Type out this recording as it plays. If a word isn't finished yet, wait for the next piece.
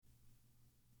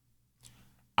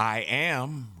I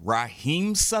am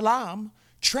Raheem Salam,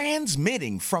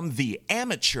 transmitting from the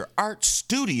Amateur Art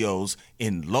Studios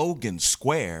in Logan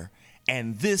Square,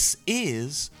 and this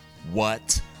is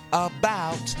What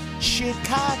About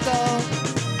Chicago?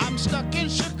 I'm stuck in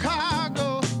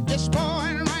Chicago, it's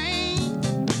pouring rain.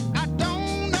 I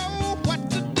don't know what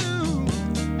to do.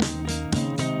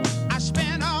 I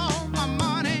spent all my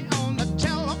money on the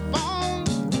telephone,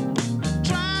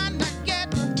 trying to get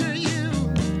to you.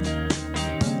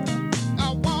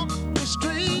 I walk the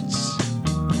streets,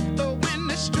 the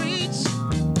windy streets,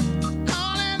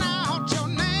 calling out your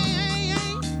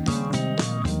name.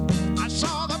 I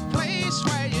saw the place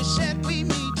where you said we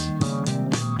meet,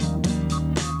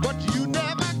 but you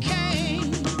never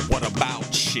came. What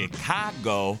About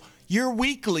Chicago? Your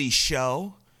weekly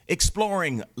show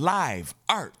exploring live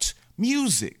art,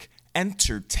 music,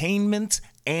 entertainment,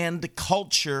 and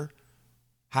culture.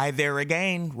 Hi there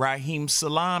again, Raheem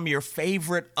Salam, your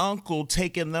favorite uncle,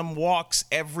 taking them walks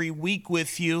every week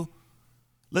with you.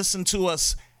 Listen to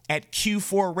us at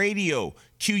Q4 Radio,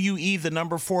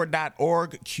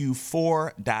 QUE4.org,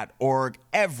 Q4.org,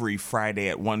 every Friday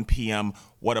at 1 p.m.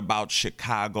 What About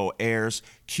Chicago airs.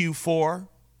 Q4,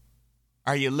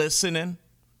 are you listening?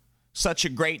 Such a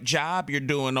great job you're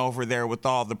doing over there with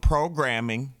all the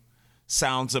programming.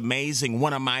 Sounds amazing.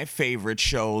 One of my favorite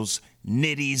shows,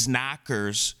 Nitty's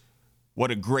Knockers.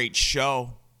 What a great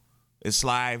show. It's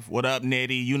live. What up,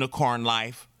 Nitty? Unicorn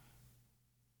Life.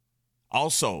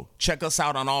 Also, check us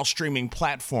out on all streaming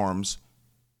platforms.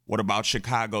 What About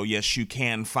Chicago? Yes, you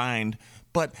can find.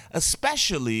 But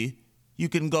especially, you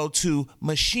can go to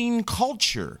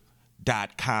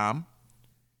machineculture.com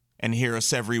and hear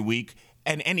us every week.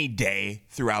 And any day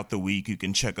throughout the week, you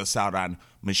can check us out on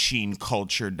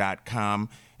machineculture.com.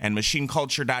 And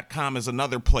machineculture.com is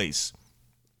another place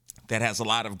that has a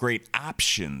lot of great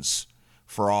options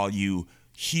for all you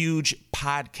huge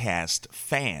podcast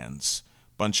fans.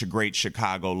 Bunch of great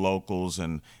Chicago locals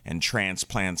and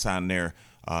transplants on there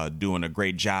doing a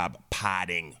great job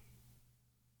podding.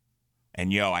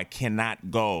 And yo, I cannot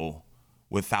go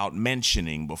without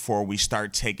mentioning before we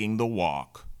start taking the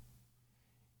walk.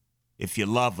 If you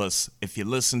love us, if you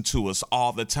listen to us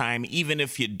all the time, even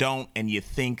if you don't and you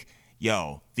think,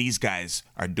 yo, these guys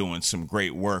are doing some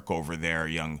great work over there,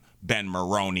 young Ben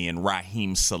Maroney and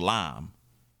Raheem Salam,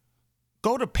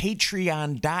 go to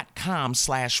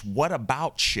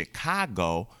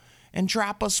patreon.com/whataboutchicago and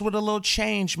drop us with a little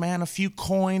change, man. A few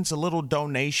coins, a little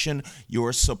donation.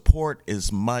 Your support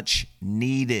is much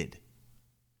needed.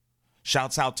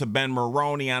 Shouts out to Ben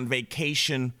Maroney on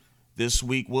vacation this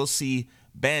week. We'll see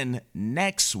Ben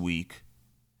next week.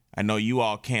 I know you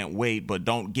all can't wait, but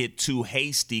don't get too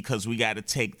hasty because we got to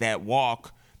take that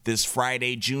walk this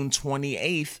Friday, June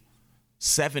 28th,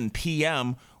 7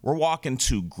 p.m. We're walking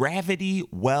to Gravity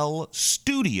Well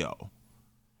Studio.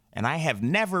 And I have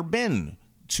never been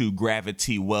to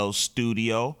Gravity Well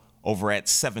Studio over at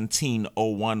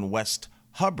 1701 West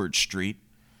Hubbard Street,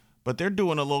 but they're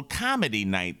doing a little comedy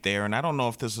night there, and I don't know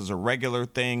if this is a regular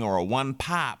thing or a one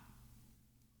pop,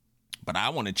 but I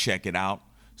want to check it out.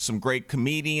 Some great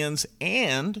comedians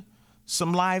and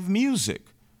some live music.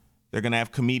 They're going to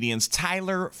have comedians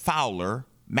Tyler Fowler,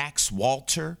 Max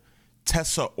Walter,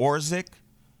 Tessa Orzik,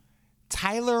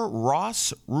 Tyler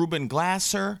Ross, Ruben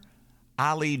Glasser,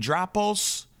 Ali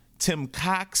Dropos, Tim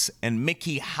Cox, and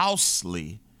Mickey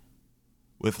Housley,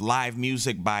 with live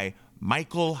music by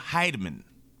Michael Heidemann.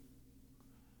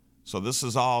 So this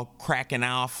is all cracking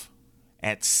off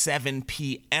at 7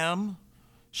 p.m.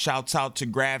 Shouts out to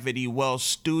Gravity Well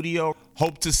Studio.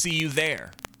 Hope to see you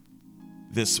there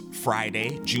this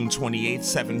Friday, June 28th,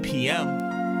 7 p.m.,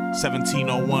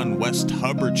 1701 West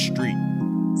Hubbard Street.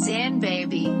 Zan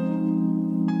Baby.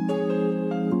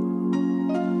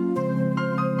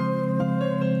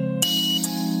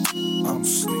 I'm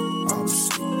sleep, I'm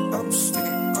sleep, I'm sleep,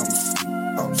 I'm sleep,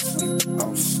 I'm sleep,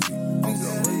 I'm sleep.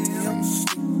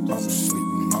 I'm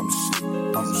sleep, I'm sleep,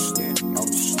 I'm sleep, I'm sleep, I'm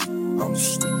sleep, I'm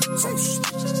sleep, I'm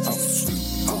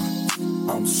sleep, I'm sleep,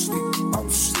 I'm sleep, I'm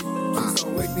sleep. Please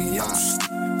don't wake me up.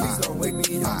 Please don't wake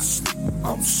me up.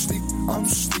 I'm sleep, I'm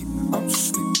sleep, I'm sleep, I'm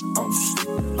sleep, I'm sleep,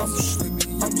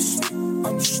 I'm sleep,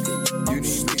 I'm sleep. You need me.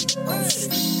 I'm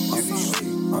sleep, you need me.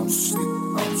 I'm sleep,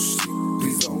 I'm sleep.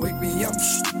 Please don't wake me up.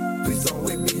 Please don't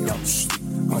wake me up.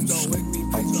 I'm don't wake me.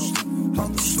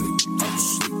 I'm sleep, I'm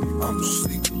sleep, I'm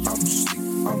sleep, I'm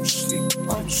sleep, I'm sleep,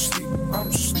 I'm sleep,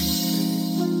 I'm sleep.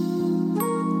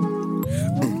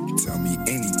 Tell me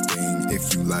anything.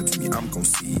 If you lie to me, I'm gon'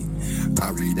 see.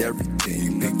 I read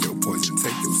everything. Pick your poison,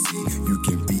 take your seat. You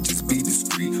can be, just be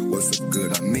discreet. What's so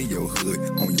good? I'm in your hood,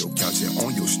 on your couch and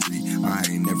on your street. I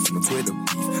ain't never from the Twitter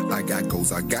beef. I got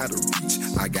goals I gotta reach.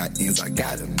 I got ends I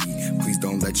gotta meet. Please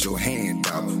don't let your hand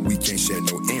out. We can't share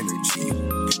no energy.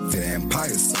 Vampire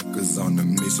suckers on the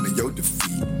mission of your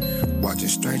defeat. Watching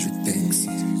Stranger Things,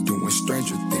 doing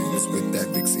stranger things with that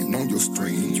vixen on your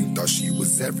string. You thought she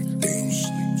was everything.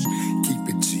 Keep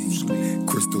it G,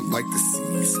 crystal like the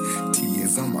seas.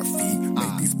 Tears on my feet,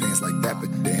 make these pants like that,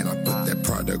 but then I put that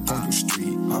product on your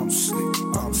street. I'm asleep,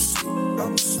 I'm asleep,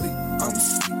 I'm asleep, I'm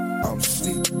asleep, I'm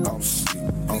asleep, I'm asleep.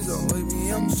 Please don't wake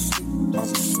me, I'm asleep, I'm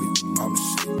asleep, I'm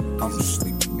asleep, I'm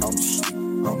asleep, I'm asleep,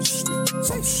 I'm asleep, I'm asleep,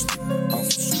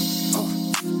 I'm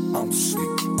asleep, I'm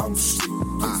asleep, I'm asleep.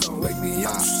 Please don't wake me,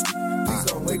 I'm asleep. Please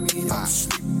don't wake me, I'm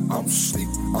asleep, I'm asleep,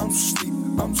 I'm asleep,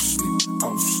 I'm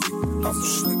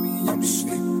asleep, I'm asleep, I'm asleep, I'm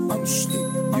asleep, I'm asleep.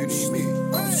 You need me,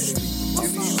 I'm asleep, you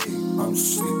need me, I'm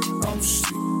asleep, I'm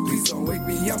asleep. Please don't wake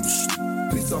me, I'm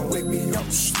asleep. Please don't wake me, I'm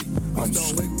asleep. Please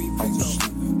don't wake me, I'm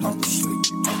asleep, I'm asleep,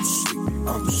 I'm asleep,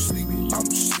 I'm asleep, I'm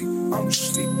asleep, I'm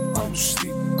asleep, I'm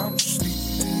asleep, I'm asleep.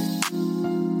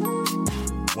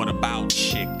 What about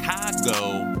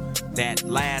Chicago? That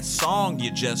last song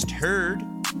you just heard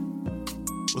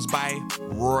was by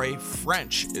Roy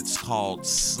French. It's called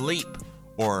Sleep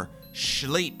or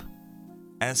Schleep,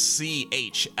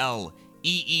 SCHLEEP.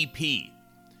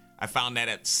 I found that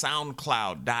at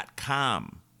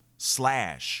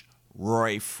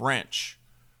soundcloud.com/Roy French.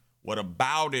 What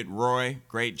about it, Roy?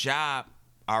 Great job.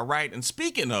 All right, and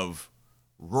speaking of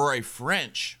Roy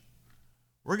French,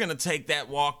 we're going to take that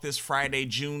walk this Friday,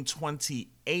 June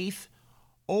 28th,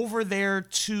 over there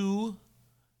to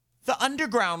the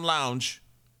Underground Lounge,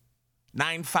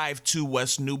 952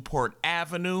 West Newport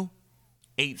Avenue,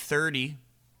 8:30.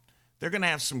 They're going to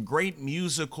have some great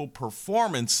musical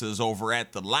performances over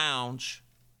at the lounge,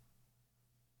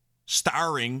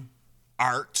 starring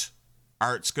Art.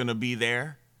 Art's going to be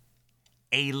there,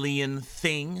 Alien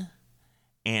Thing,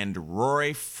 and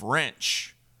Roy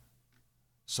French.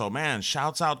 So, man,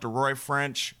 shouts out to Roy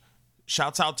French.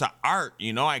 Shouts out to Art.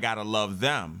 You know I got to love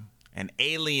them. And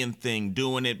Alien Thing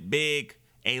doing it big.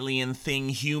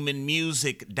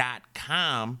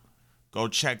 AlienThingHumanMusic.com. Go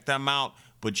check them out.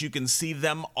 But you can see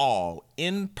them all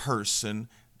in person,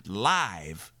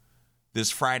 live, this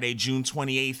Friday, June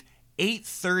 28th,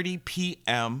 8:30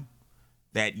 p.m.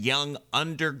 That Young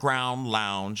Underground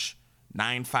Lounge,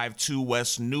 952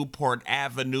 West Newport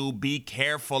Avenue. Be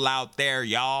careful out there,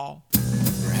 y'all.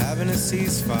 We're having a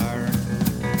ceasefire.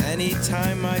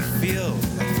 Anytime I feel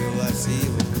less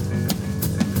evil.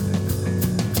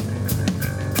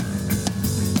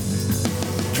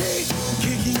 Keep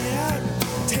kicking it out,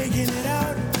 taking it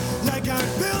out, like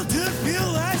I'm built to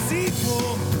feel less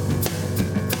evil.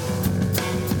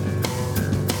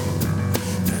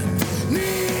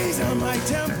 Knees on my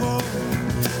tempo,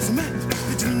 cement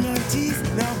between my teeth.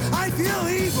 Now I feel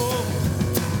evil.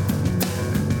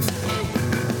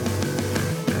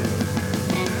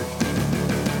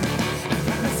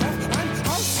 I'm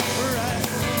house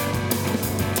arrest.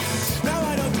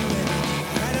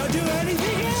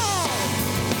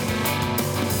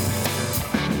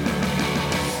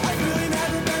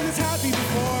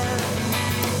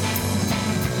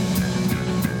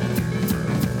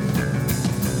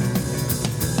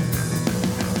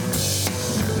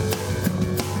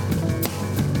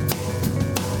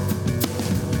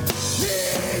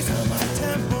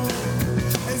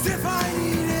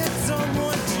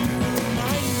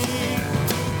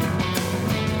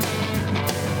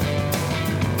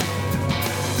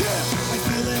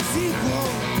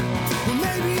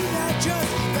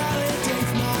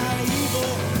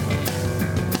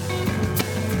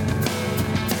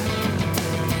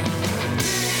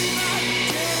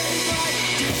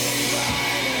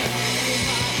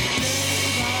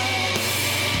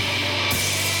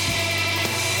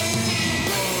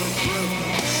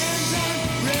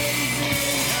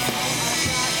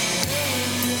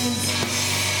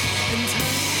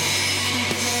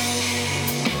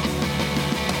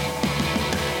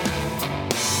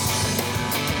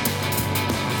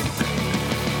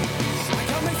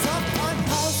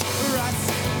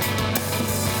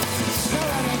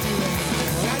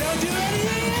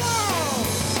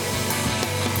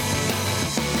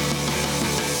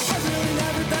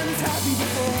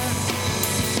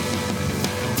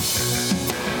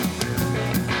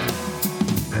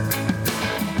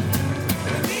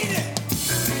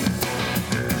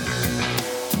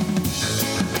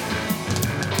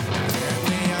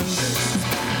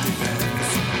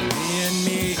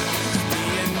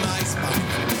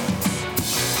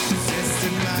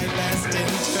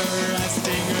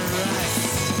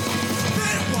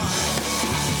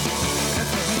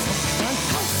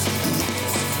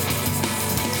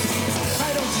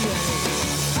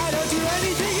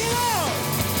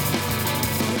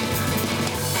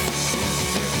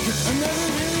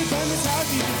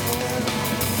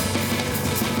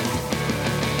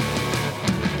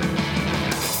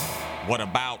 What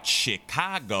about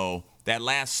Chicago? That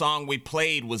last song we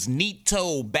played was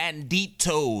Nito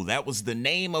Bandito. That was the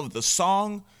name of the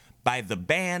song by the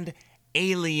band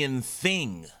Alien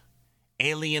Thing.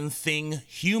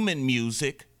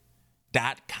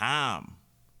 AlienThingHumanMusic.com.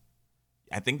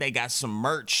 I think they got some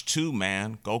merch too,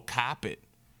 man. Go cop it.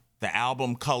 The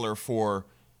album cover for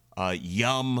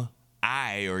Yum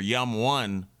I or Yum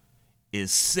 1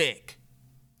 is sick.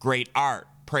 Great art.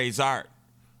 Praise art.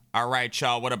 All right,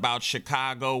 y'all. What about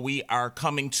Chicago? We are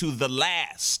coming to the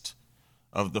last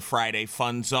of the Friday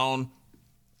Fun Zone.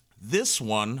 This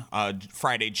one,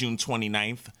 Friday, June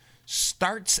 29th,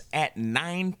 starts at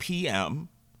 9 p.m.,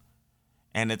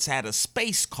 and it's at a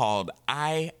space called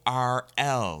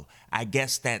IRL. I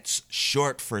guess that's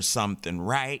short for something,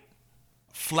 right?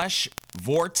 Flesh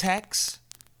Vortex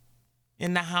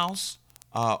in the house,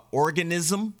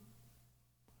 Organism,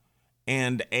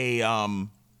 and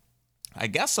I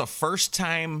guess a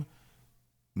first-time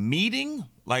meeting?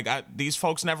 Like, these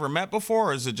folks never met before,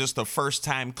 or is it just a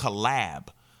first-time collab?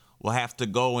 We'll have to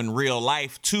go in real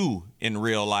life,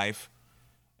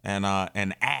 and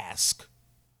ask.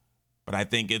 But I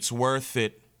think it's worth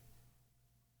it.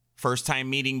 First-time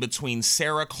meeting between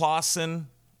Sarah Clausen,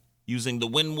 using the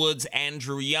Winwoods,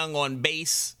 Andrew Young on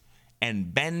bass,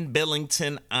 and Ben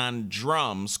Billington on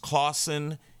drums.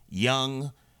 Clausen,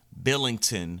 Young,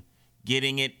 Billington,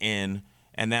 getting it in.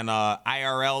 And then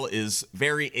IRL is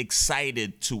very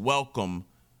excited to welcome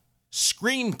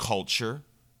Scream Culture,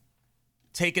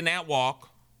 taking that walk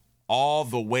all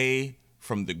the way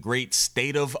from the great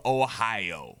state of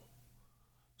Ohio.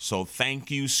 So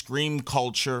thank you, Scream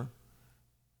Culture,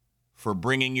 for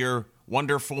bringing your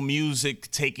wonderful music,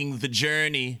 taking the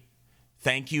journey.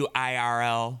 Thank you,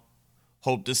 IRL.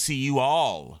 Hope to see you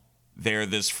all there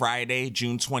this Friday,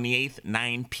 June 28th,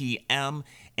 9 p.m.,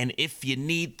 and if you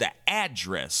need the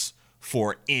address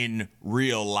for In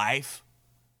Real Life,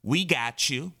 we got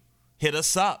you. Hit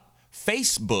us up.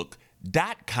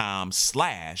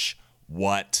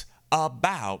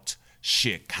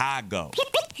 Facebook.com/WhatAboutChicago.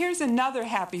 Here's another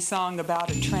happy song about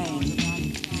a train.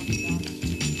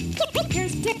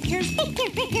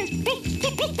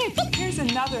 Here's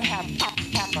another happy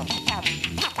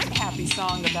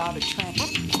song about a train.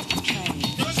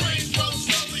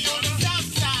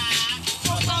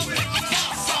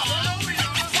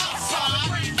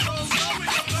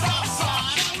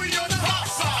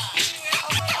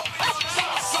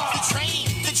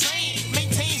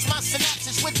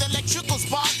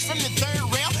 Sparks from the third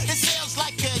rail, it sails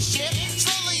like a ship,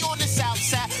 slowly on the south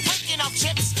side, breaking off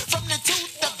chips from the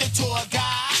tooth of the tour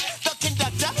guide. The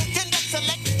conductor conducts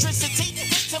electricity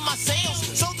into my sails,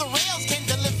 so the rails can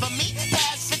deliver me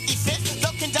past 55th.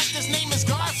 The conductor's name is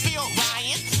Garfield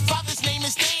Ryan, father's name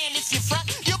is Dan. If you're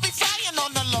front, you'll be flying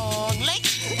on the long lake.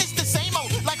 It's the same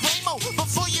old, like Ramo,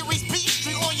 before you reach B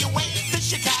Street on your way to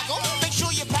Chicago. Make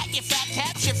sure you pack your fat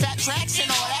caps, your fat tracks and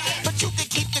all that, but you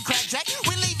can keep the crack jack.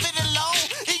 We leave it alone.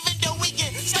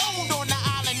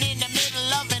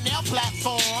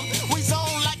 Platform. We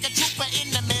zone like a trooper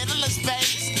in the middle of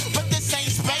space, but this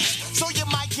ain't space, so you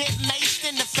might get maced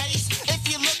in the face if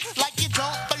you look like you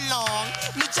don't belong.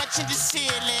 Me touching the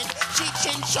ceiling, Cheech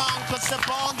and Chong plus the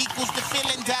bong equals the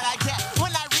feeling that I get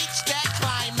when I reach that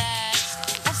climax.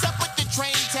 What's up with the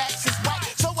train tax is whack,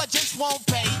 so I just won't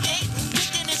pay it.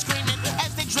 Kicking and screaming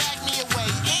as they drag me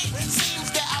away. It seems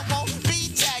that I won't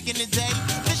be tagging today.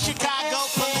 The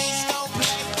Chicago police don't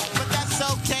play, but that's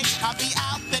okay. I'll be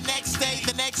out the next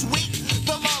week.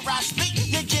 The more I speak,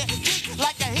 you get geek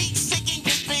like a heat-seeking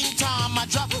ping Tom. I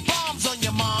drop bombs on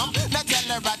your mom. Now tell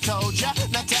her I told ya. I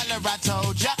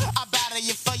batter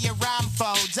you for your rhyme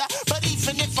folder. But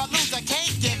even if I lose, I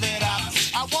can't give it up.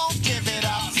 I won't give it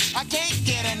up. I can't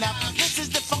get enough. This is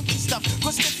the funky stuff.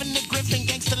 We're sniffing the griffin,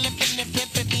 gangster limping and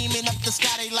pimping, beaming up the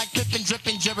sky like pippin',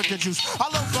 dripping, Jericho juice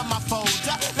all over my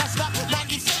folder. Let's stop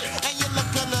 93, and you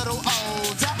look a little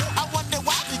older. I wonder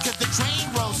why, because the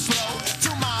train rolls slow.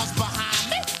 2 miles behind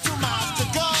me, 2 miles to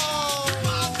go.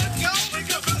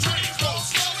 Because the train goes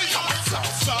slowly on the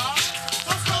south side.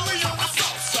 So slowly on the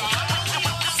south side.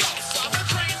 The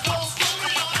train goes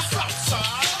slowly on the south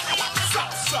side.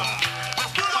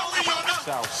 Slowly on the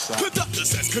south side. Conductor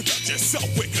says conduct yourself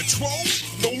with control.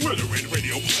 No murdering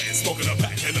radio playing, smoking a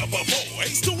pack and up a bowl.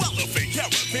 Ace to elevate,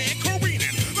 caravan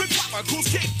careening. The chronicles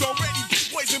kicked already,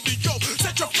 big ways and be go.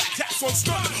 Set your flat hats on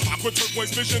stun. Aqua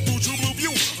turquoise vision through true blue view.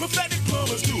 Pathetic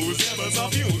plumbers, dudes, Amazon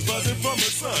views, buzzing from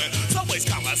the sun. Subways,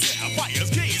 collar,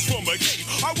 sapphires, gaze from a gate.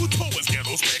 I would always get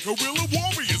those back, gorilla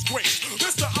warriors great.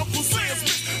 Mr. Uncle Sam's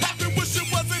miss, happen wish it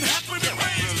wasn't happening.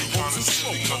 On the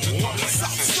smoke on the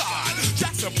south side.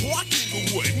 Jackson Park,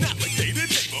 Inglewood, navigated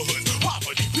neighborhoods.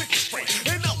 Poverty, picket, break,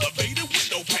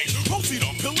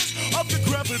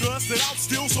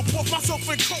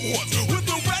 myself in cohorts with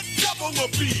the red devil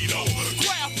libido.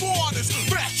 Graph artists,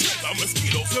 mass the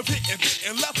mosquitoes have hit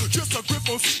and left. Just a grip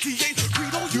on CTA.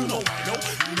 Greedo, you know I know.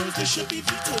 You know there should be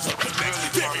vetoes up the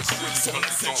next. There is freaks on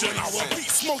ascension. Our beat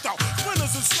smoked out.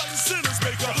 Winners and sudden sinners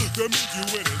make a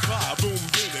comedian and vibe. Boom,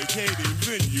 vindicating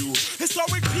venue.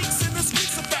 Historic peaks in the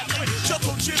streets of Batman.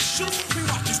 Chuckle chip shoot. We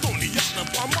rock these Stony Island.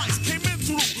 Our mics came in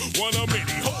through one of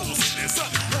many holes in this.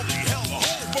 Holy hell, the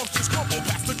whole bunch just crumble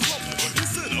past the crumble. The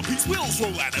centerpiece wheels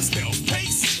roll at a snail's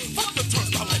pace. From the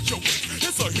turnstile at your wake.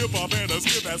 It's a hip-hop and a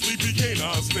skip as sleepy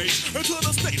canine state. Into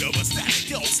the state of a static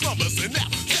yell slumbers and now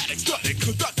static studied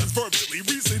conductors verbally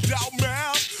reasoned out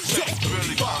mouth.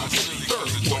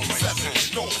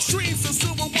 No streams of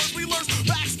silver words we learn.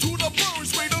 Backs to the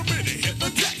birds, wait a minute, hit the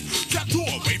deck. Tap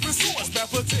doorway, resource, bad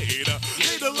potato.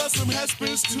 Later lesson has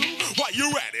been too. While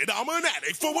you're at it, I'm an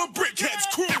addict for a brickhead's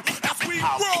crew. As we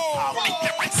roll,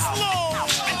 slow.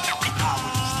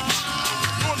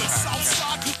 On the south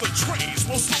side, cause the trains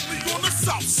roll slowly on the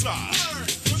south side.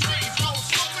 The trains roll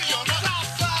slowly on the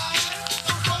south side.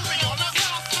 Slowly on the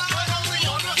south side. Slowly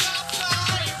on the south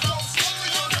side. Trains roll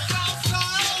slowly on the south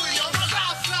side. Slowly on the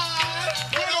south side.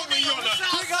 Slowly on the south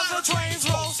side. Because the trains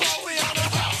roll slowly on the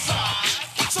south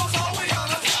side. So slowly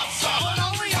on the south side.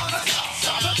 Slowly on the south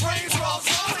side. The trains roll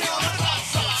slowly on the south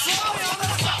side. Slowly on the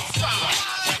south side.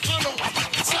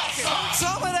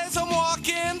 Some days I'm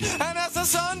walking, and as the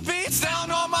sun beats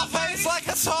down on my face like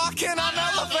a talking, I'm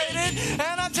elevated,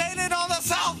 and I'm jaded on the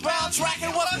southbound track.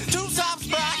 It was 2 stops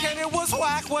back, and it was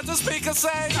whack. What the speaker say?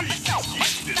 And it's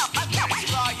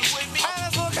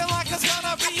looking like it's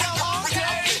gonna be a long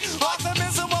day.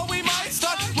 Optimism, what we might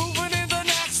start moving in the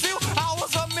next few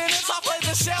hours or minutes. I play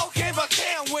the shell game, but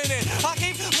can't win it. I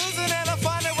keep losing, and I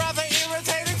find it rather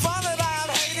irritating. Fun that I am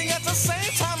hating. At the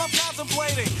same time, I'm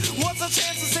contemplating what's the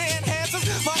chances it enhances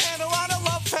my hand around a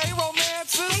love pay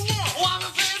romances.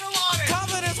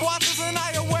 Confidence watches and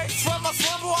I awake from a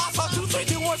slumber. I saw 2, 3,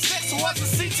 2, 1, 6. What's the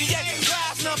CTA?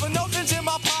 Last number, no change in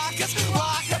my pockets.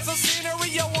 Rockets of scenery,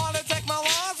 you wanna take my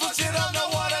lines, but you don't know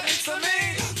what it means to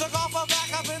me. Took off my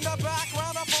back up in the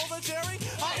background. I pull the cherry.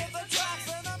 I hit the tracks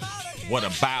and I'm out of here. What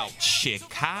about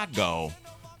Chicago?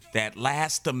 That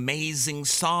last amazing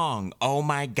song, oh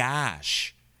my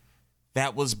gosh.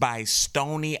 That was by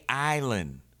Stony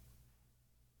Island.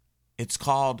 It's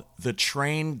called The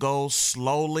Train Goes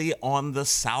Slowly on the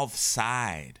South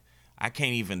Side. I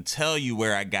can't even tell you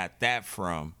where I got that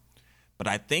from, but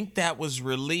I think that was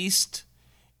released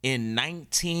in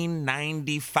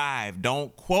 1995.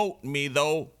 Don't quote me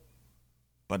though,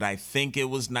 but I think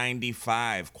it was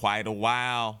 95. Quite a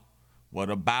while. What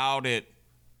about it?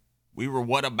 We were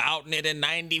what abouting it in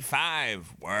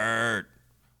 95. Word.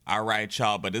 All right,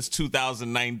 y'all, but it's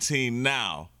 2019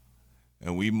 now,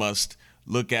 and we must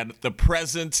look at the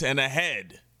present and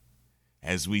ahead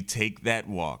as we take that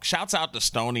walk. Shouts out to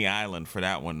Stony Island for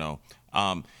that one, though.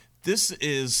 This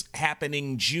is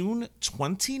happening June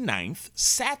 29th,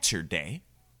 Saturday,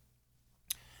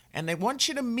 and they want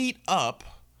you to meet up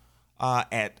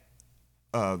at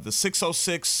the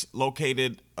 606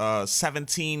 located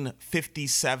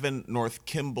 1757 North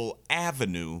Kimball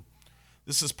Avenue.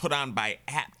 This is put on by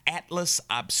Atlas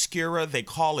Obscura. They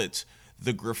call it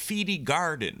the Graffiti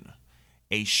Garden,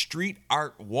 a street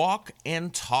art walk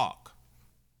and talk.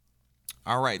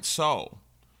 All right, so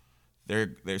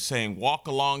they're saying walk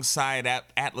alongside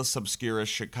Atlas Obscura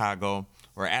Chicago,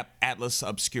 or Atlas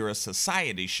Obscura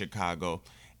Society Chicago,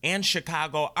 and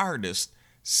Chicago artist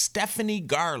Stephanie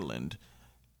Garland,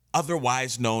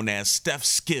 otherwise known as Steph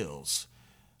Skills.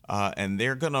 And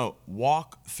they're going to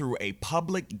walk through a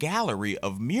public gallery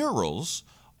of murals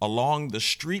along the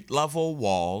street-level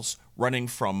walls running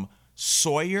from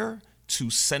Sawyer to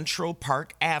Central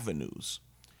Park Avenues.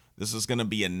 This is going to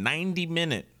be a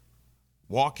 90-minute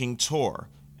walking tour,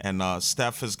 and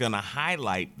Steph is going to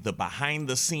highlight the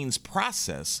behind-the-scenes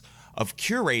process of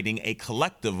curating a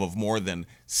collective of more than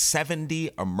 70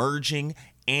 emerging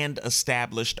and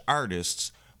established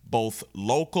artists, both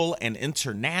local and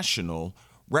international,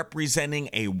 representing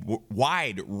a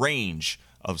wide range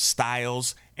of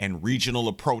styles and regional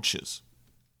approaches.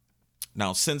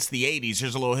 Now, since the 80s,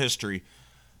 here's a little history.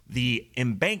 The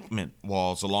embankment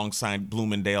walls alongside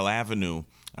Bloomingdale Avenue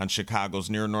on Chicago's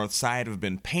near north side have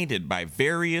been painted by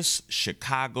various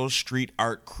Chicago street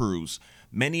art crews.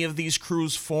 Many of these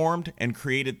crews formed and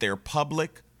created their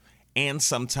public and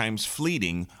sometimes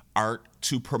fleeting art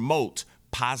to promote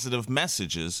positive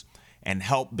messages and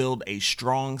help build a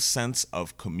strong sense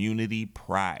of community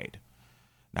pride.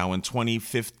 Now, in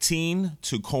 2015,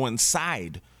 to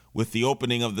coincide with the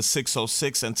opening of the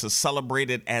 606 and to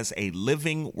celebrate it as a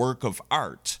living work of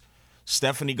art,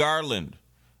 Stephanie Garland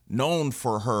known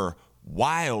for her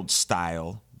wild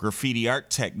style, graffiti art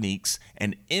techniques,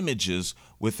 and images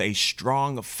with a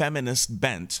strong feminist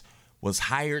bent, was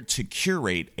hired to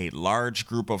curate a large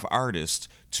group of artists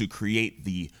to create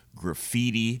the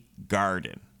Graffiti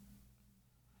Garden.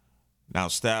 Now,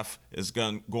 Steph is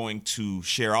going to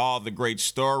share all the great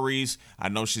stories. I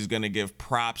know she's going to give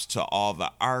props to all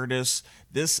the artists.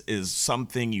 This is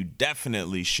something you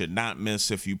definitely should not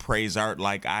miss if you praise art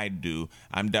like I do.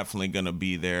 I'm definitely going to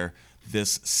be there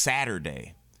this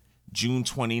Saturday, June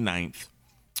 29th.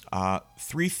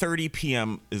 3:30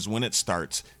 p.m. is when it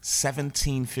starts.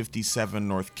 1757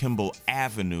 North Kimball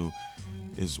Avenue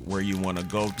is where you want to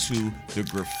go to. The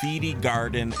Graffiti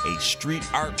Garden, a street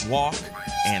art walk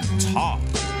and talk.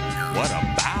 What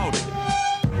about it?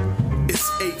 It's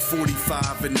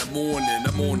 8:45 in the morning.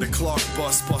 I'm on the Clark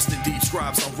bus, busting deep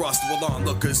scribes on rust while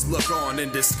onlookers look on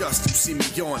in disgust. You see me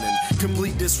yawning,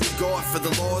 complete disregard for the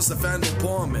laws of Vandal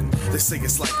Barman. They say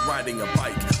it's like riding a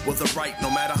bike with a right.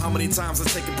 No matter how many times I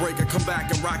take a break, I come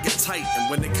back and rock it tight. And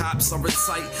when the cops are in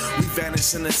sight, we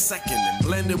vanish in a second and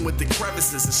blend in with the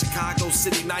crevices of Chicago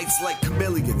City nights like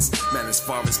chameleons. Man, as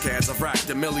far as cans, I've racked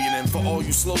a million. And for all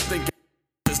you slow thinking,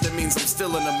 that means I'm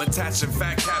still in them, attaching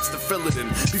fat caps to fill it in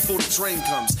before the train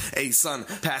comes. Hey son,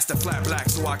 pass the flat black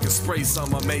so I can spray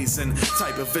some amazing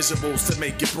type of visuals to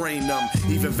make your brain numb.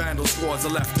 Even Vandal squads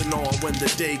are left in awe when the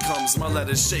day comes. My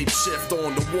letters shape shift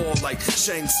on the wall like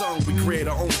Shang Tsung. We create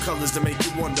our own colors to make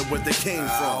you wonder where they came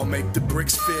from. I'll make the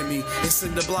bricks fear me, and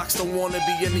cinder blocks don't wanna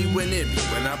be anywhere near me.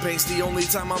 When I paint's the only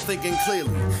time I'm thinking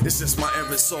clearly. It's just my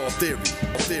aerosol theory.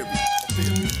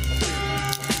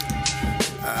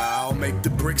 I'll make the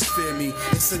bricks fear me,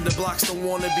 and cinder blocks don't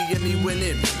wanna be anywhere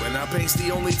near me. When I paint's the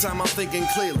only time I'm thinking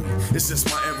clearly. It's just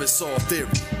my aerosol theory.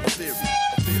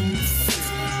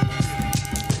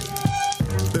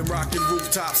 Been rocking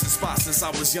rooftops and spots since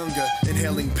I was younger,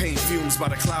 inhaling paint fumes by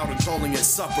the cloud and calling it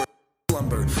supper.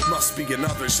 Slumber must be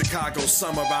another Chicago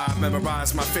summer. I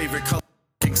memorized my favorite color.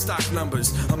 Stock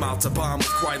numbers. I'm out to bomb with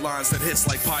quiet lines that hits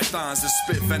like pythons that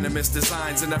spit venomous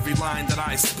designs in every line that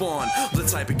I spawn. The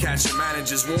type of catch your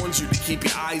managers warns you to keep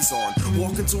your eyes on.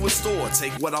 Walk into a store,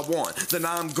 take what I want, then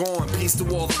I'm gone. Peace to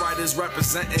all the writers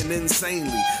representing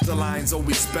insanely. The lines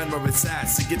always bend where it's at,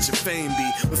 so get your fame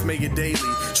be with Mayor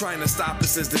Daily, trying to stop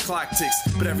us as the clock ticks.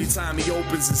 But every time he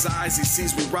opens his eyes, he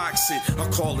sees we rock shit. I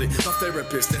call it a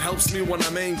therapist. It helps me when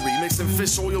I'm angry, mixing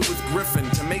fish oil with Griffin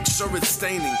to make sure it's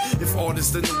staining. If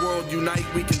artists in the world unite,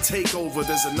 we can take over.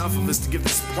 There's enough of us to give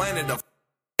this planet a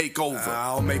takeover.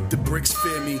 I'll make the bricks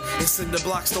fear me, and cinder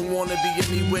blocks don't wanna be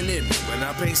anywhere near me. When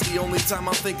I paint's the only time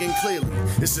I'm thinking clearly.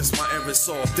 It's just my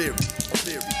aerosol theory.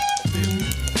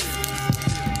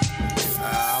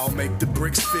 I'll make the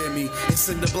bricks fear me, and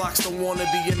cinder blocks don't wanna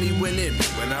be anywhere near me.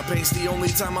 When I paint's the only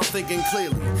time I'm thinking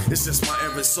clearly. It's just my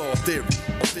aerosol theory.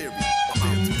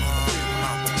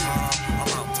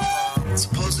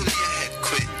 Supposedly I had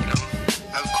quit, you know.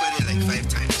 I've quit it like 5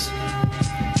 times.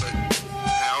 But I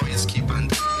always keep on doing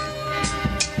it.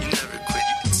 You never quit,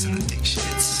 it's an addiction.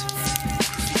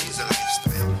 Graffiti is a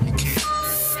lifestyle. You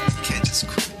can't just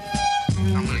quit.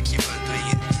 I'm gonna keep on doing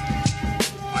it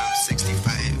when I'm 65,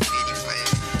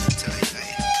 85, until I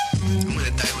die. I'm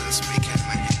gonna die with a spray can in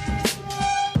my head.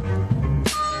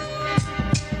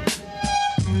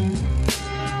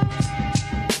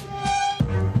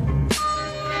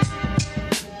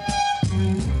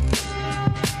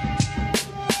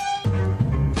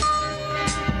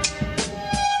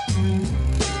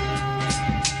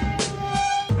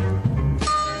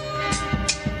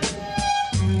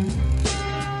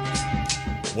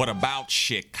 What about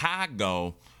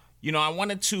Chicago? You know, I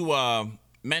wanted to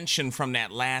mention from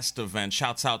that last event,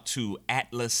 shouts out to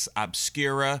Atlas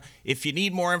Obscura. If you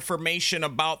need more information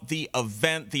about the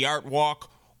event, the art walk,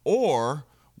 or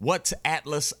what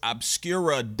Atlas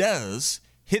Obscura does,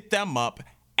 hit them up,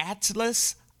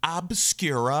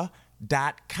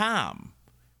 atlasobscura.com.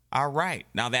 All right.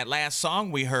 Now, that last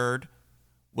song we heard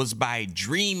was by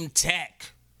Dream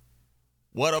Tech.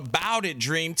 What about it,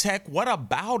 Dream Tech? What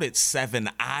about it, Seven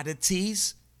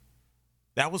Oddities?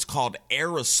 That was called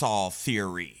Aerosol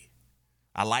Theory.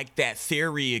 I like that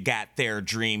theory you got there,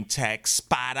 Dream Tech.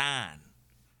 Spot on.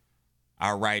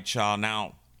 All right, y'all.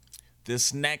 Now,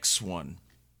 this next one,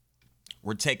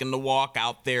 we're taking the walk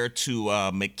out there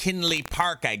to McKinley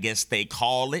Park, I guess they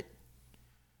call it,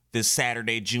 this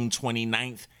Saturday, June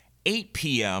 29th, 8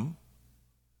 p.m.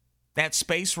 That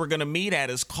space we're going to meet at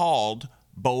is called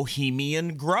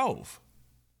Bohemian Grove.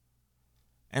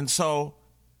 And so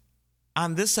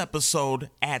on this episode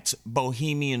at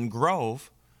Bohemian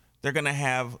Grove, they're going to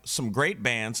have some great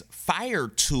bands. Fire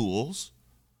Tools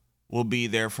will be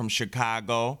there from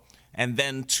Chicago. And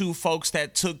then two folks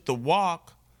that took the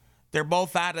walk, they're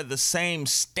both out of the same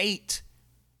state.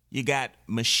 You got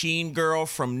Machine Girl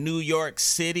from New York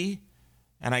City,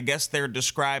 and I guess they're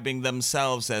describing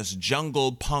themselves as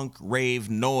jungle punk rave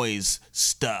noise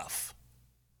stuff.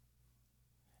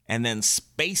 And then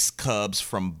Space Cubs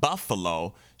from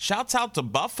Buffalo. Shouts out to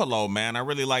Buffalo, man. I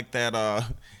really like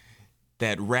that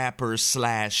rapper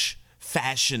slash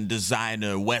fashion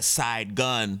designer West Side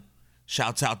Gun.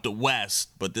 Shouts out to West,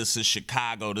 but this is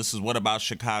Chicago. This is What About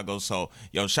Chicago? So,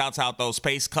 yo, shouts out those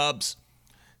Space Cubs.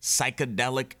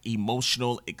 Psychedelic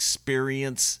emotional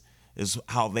experience is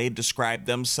how they describe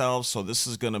themselves. So this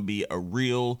is going to be a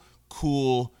real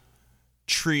cool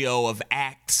trio of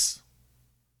acts,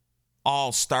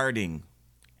 all starting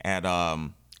at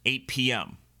 8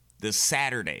 p.m. this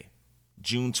Saturday,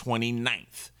 June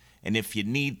 29th. And if you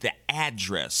need the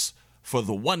address for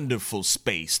the wonderful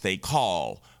space they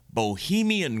call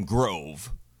Bohemian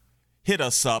Grove, hit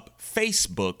us up,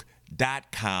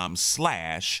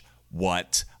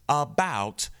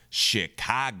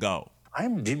 facebook.com/whataboutchicago.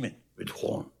 I'm Dimmin with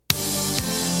Horn.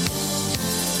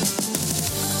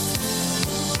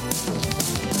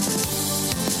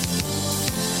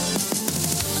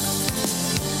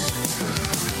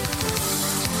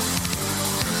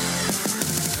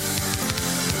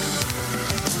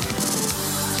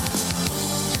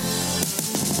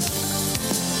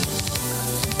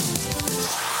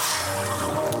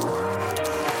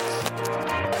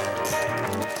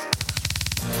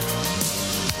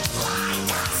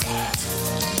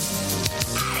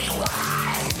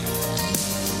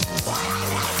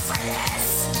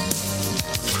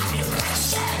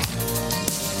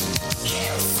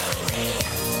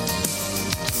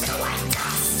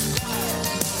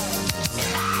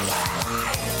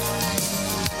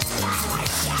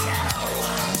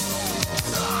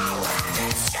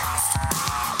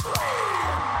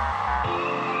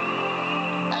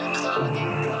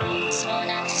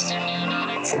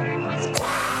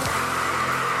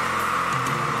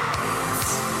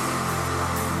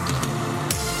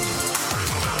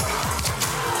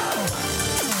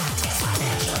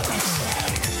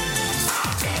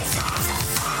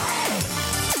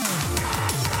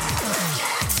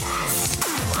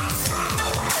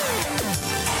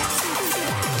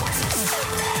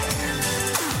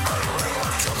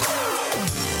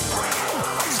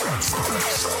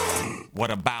 What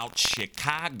About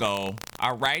Chicago?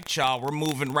 All right, y'all, we're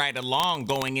moving right along,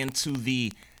 going into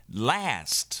the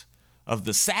last of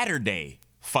the Saturday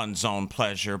Fun Zone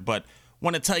Pleasure, but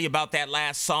want to tell you about that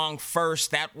last song first.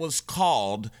 That was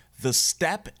called The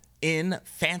Step in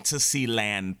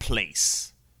Fantasyland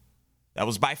Place. That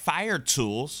was by Fire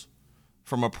Tools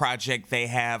from a project they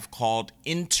have called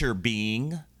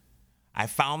Interbeing. I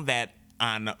found that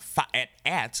on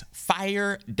at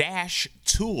fire-tools,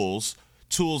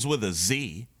 tools with a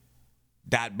Z,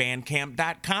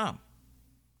 .bandcamp.com.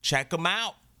 Check them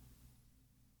out.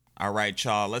 All right,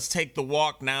 y'all, let's take the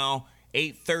walk now.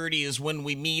 8:30 is when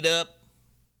we meet up.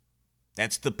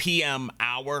 That's the PM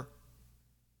hour.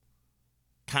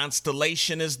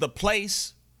 Constellation is the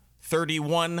place.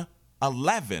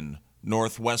 3111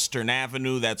 Northwestern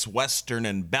Avenue. That's Western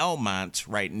and Belmont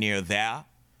right near there.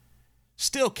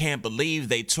 Still can't believe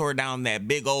they tore down that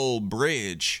big old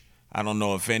bridge. I don't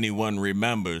know if anyone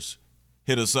remembers.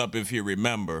 Hit us up if you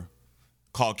remember.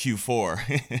 Call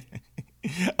Q4.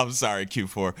 I'm sorry,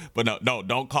 Q4. But no,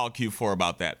 don't call Q4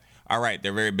 about that. All right,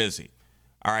 they're very busy.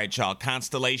 All right, y'all.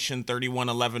 Constellation,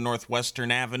 3111 Northwestern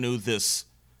Avenue this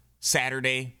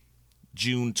Saturday,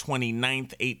 June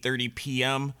 29th, 8:30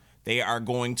 p.m. They are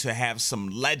going to have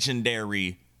some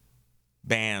legendary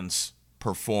bands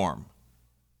perform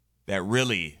that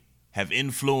really have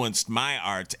influenced my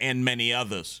art and many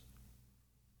others.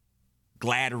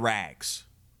 Glad Rags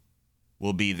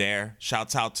will be there.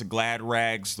 Shouts out to Glad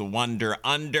Rags, The Wonder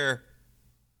Under.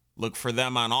 Look for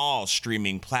them on all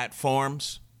streaming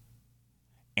platforms.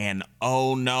 And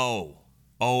Oh No,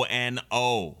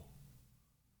 ONO.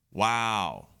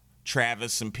 Wow.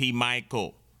 Travis and P.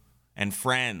 Michael and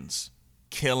friends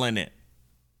killing it.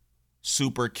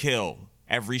 Super kill.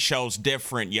 Every show's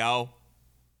different, yo.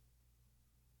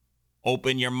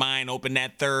 Open your mind, open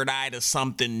that third eye to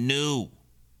something new.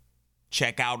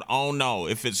 Check out Oh No.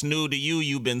 If it's new to you,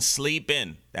 you've been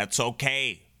sleeping. That's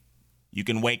okay. You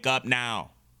can wake up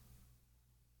now.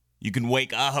 You can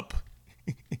wake up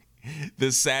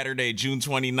this Saturday, June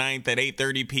 29th at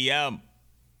 8:30 p.m.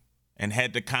 and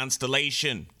head to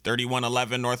Constellation,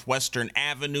 3111 Northwestern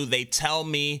Avenue. They tell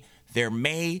me there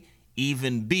may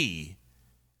even be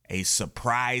a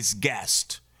surprise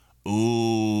guest.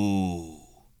 Ooh.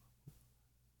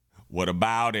 What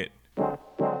about it?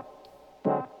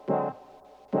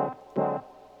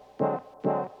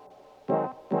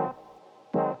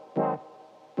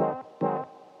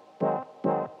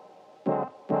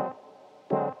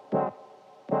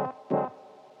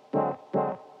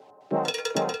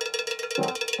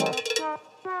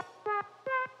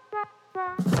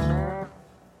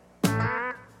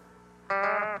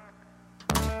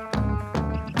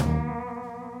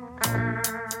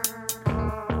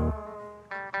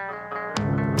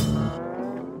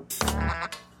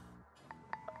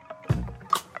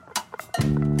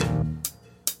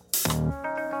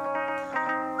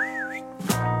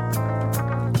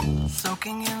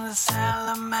 singing the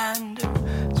salamander,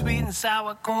 sweet and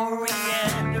sour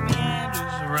coriander,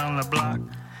 meanders around the block,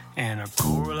 and a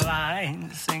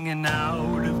Coraline singing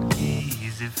out of key.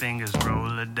 Easy fingers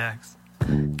roll the decks,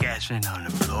 cashing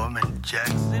unemployment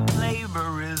checks. If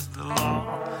labor is the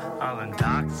law, I'll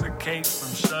intoxicate from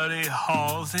study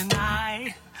halls, and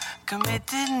I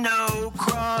committed no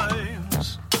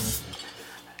crimes.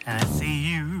 And I see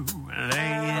you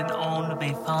laying on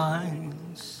me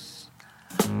fines,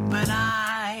 but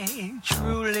I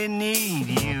truly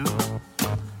need you.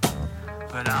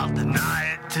 But I'll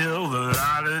deny it till the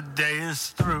light of day is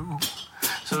through.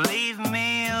 So leave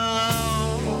me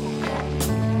alone.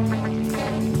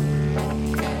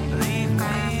 Leave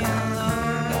me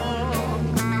alone.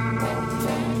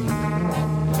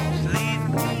 Leave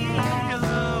me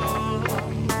alone.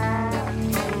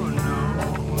 Oh no,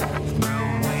 throw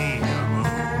me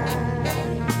alone.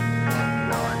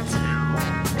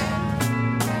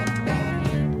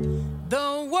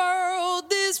 The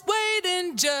world is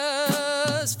waiting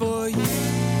just for you.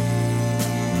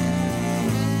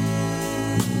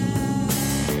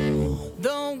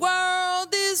 The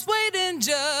world is waiting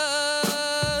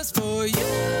just for you.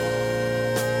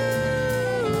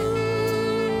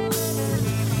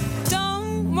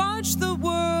 Don't watch the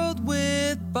world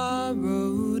with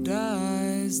borrowed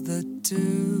eyes. The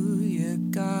two you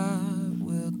got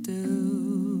will do.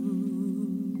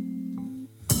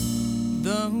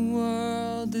 The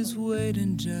world is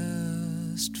waiting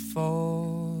just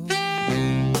for you.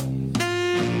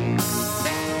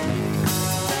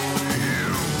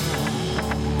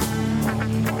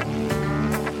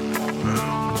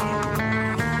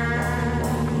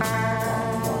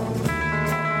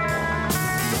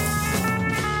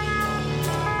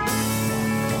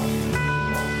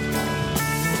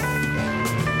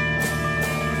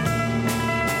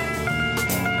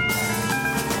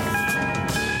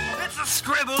 It's a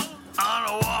scribble on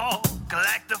a wall.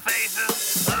 Collect the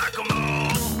faces, lock 'em all.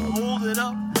 Hold it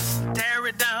up, tear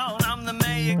it down. I'm the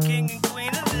mayor, king, and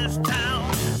queen of this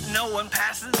town. No one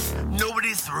passes,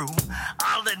 nobody's through.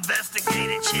 I'll investigate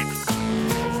it, chick.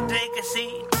 Take a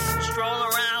seat, stroll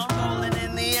around, holding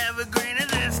in the evergreen of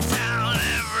this town.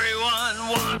 Everyone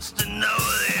wants to know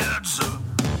the answer,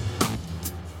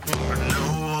 but no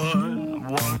one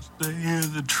wants to hear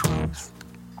the truth.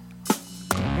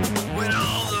 When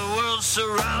all the world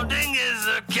surrounding is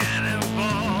a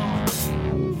cannonball,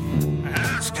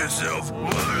 ask yourself,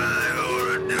 what are they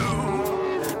gonna do?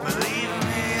 Leave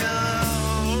me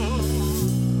alone.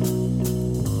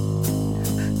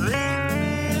 Leave me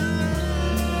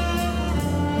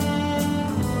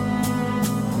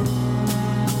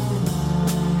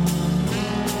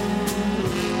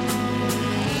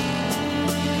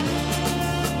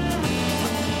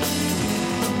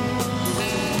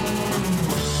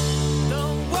The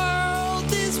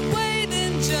world is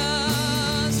waiting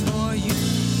just for you.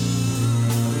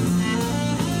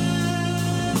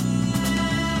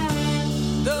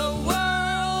 The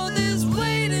world is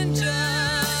waiting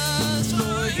just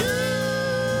for you.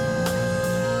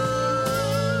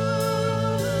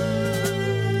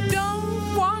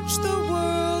 Don't watch the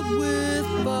world with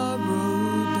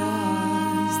borrowed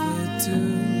eyes. The two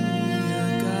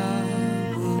you got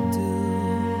will do.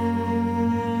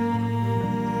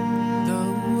 The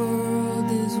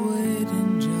world is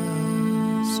waiting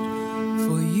just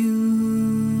for you.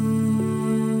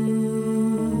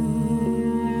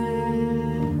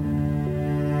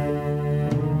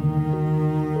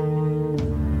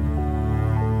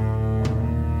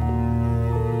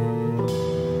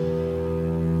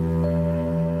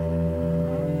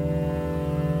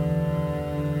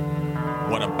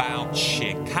 What about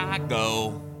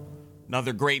Chicago?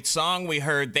 Another great song we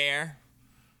heard there.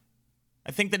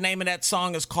 I think the name of that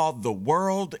song is called The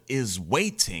World is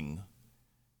Waiting.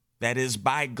 That is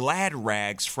by Glad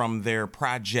Rags from their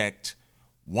project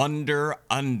Wonder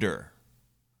Under.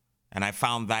 And I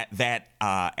found that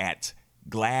at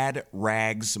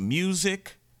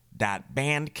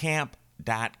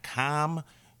gladragsmusic.bandcamp.com.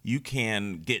 You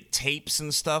can get tapes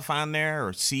and stuff on there,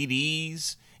 or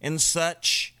CDs and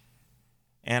such.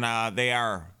 And they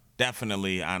are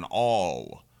definitely on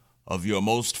all of your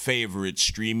most favorite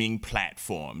streaming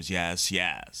platforms. Yes,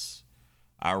 yes.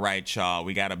 All right, y'all.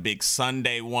 We got a big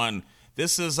Sunday one.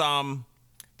 This is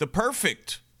the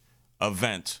perfect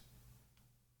event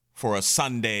for a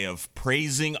Sunday of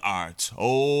praising art.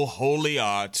 Oh, holy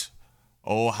art.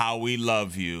 Oh, how we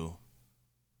love you.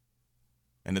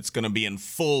 And it's going to be in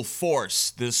full force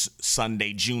this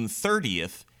Sunday, June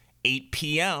 30th, 8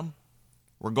 p.m.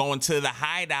 We're going to the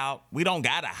Hideout. We don't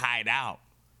got to hide out,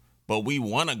 but we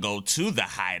want to go to the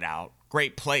Hideout.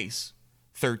 Great place.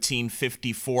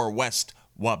 1354 West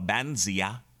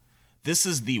Wabansia. This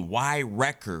is the Y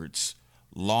Records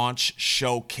launch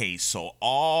showcase. So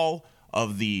all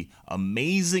of the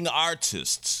amazing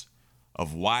artists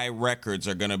of Y Records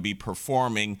are going to be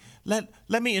performing. Let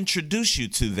me introduce you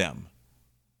to them.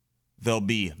 There'll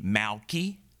be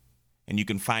Malky, and you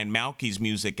can find Malky's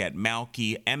music at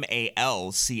Malky,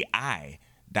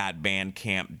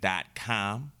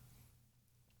 MALCI.bandcamp.com.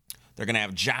 They're going to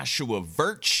have Joshua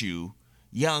Virtue,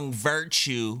 Young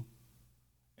Virtue,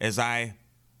 as I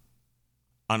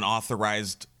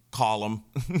unauthorized call him.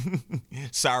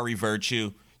 Sorry,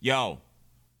 Virtue. Yo,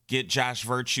 get Josh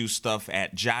Virtue stuff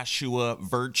at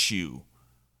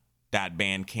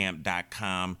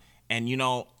joshuavirtue.bandcamp.com. And, you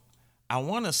know, I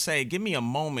want to say, give me a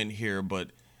moment here,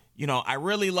 but, you know, I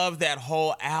really love that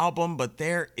whole album, but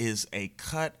there is a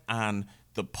cut on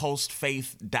the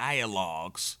Post-Faith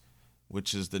Dialogues,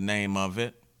 which is the name of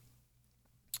it.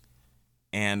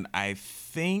 And I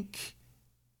think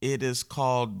it is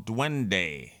called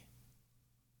Duende.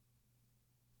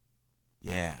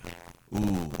 Yeah.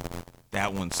 Ooh,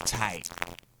 that one's tight.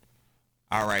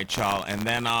 All right, y'all. And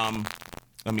then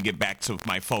let me get back to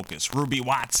my focus. Ruby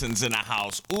Watson's in the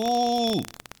house. Ooh,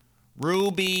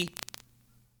 Ruby.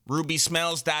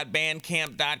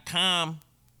 RubySmells.bandcamp.com.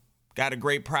 Got a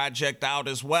great project out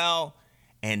as well.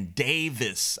 And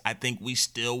Davis. I think we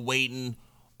still waiting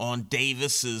on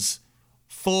Davis's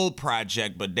full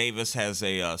project, but Davis has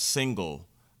a single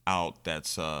out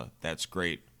that's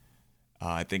great.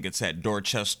 I think it's at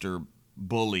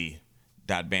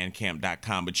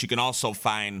DorchesterBully.bandcamp.com. But you can also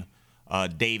find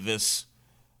Davis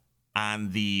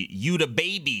on the Uda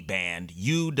Baby band,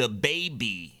 Uda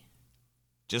Baby,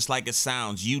 just like it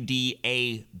sounds,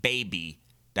 UDA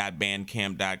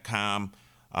Baby.bandcamp.com.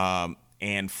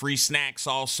 And Free Snacks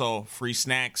also, Free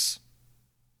Snacks.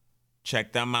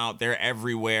 Check them out. They're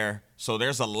everywhere. So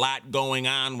there's a lot going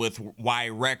on with Y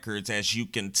Records, as you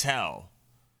can tell.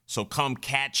 So come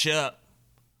catch up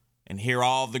and hear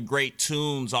all the great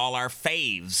tunes, all our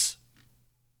faves.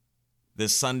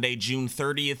 This Sunday, June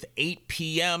 30th, 8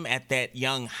 p.m. at that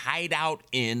Young Hideout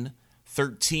Inn,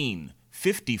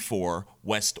 1354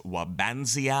 West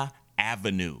Wabansia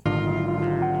Avenue. It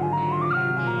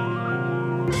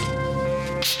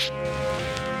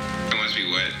must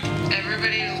be wet.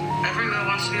 Everyone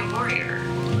wants to be a warrior.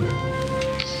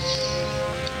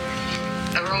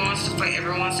 Everyone wants to fight.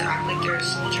 Everyone wants to act like they're a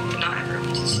soldier, but not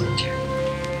everyone's a soldier.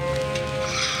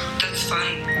 That's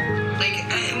fine. Like,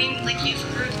 I mean, like, you've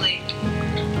heard, like,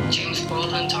 James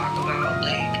Baldwin talk about,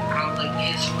 like, how, like,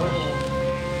 his role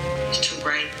is to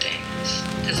write things.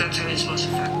 Because that's how he's most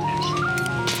effective.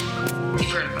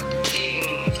 You've heard about that.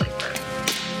 You've, like, read it.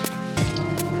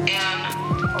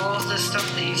 And all of the stuff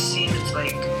that you see that's,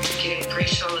 like, getting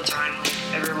preached all the time, like,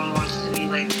 everyone wants to be,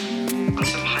 like, on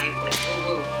some hype, like,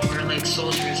 whoa, we're, like,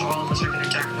 soldiers, all of us are gonna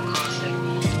attack the cause, like,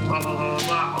 blah, blah, blah, blah,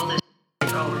 blah, all this,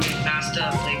 like, oh, we're getting masked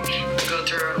up, like, we go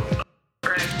through a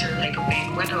wrecked or, like, a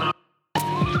bank window and all that.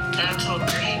 And that's all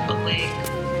great, but, like,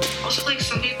 also, like,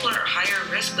 some people are higher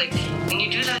risk, like, when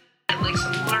you do that, like,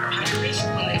 some people are higher risk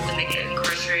when they get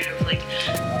incarcerated, of, like,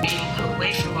 being put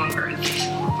away for longer and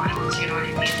facing more violence, you know what I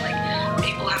mean? Like,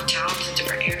 people have talents in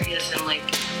different areas, and, like,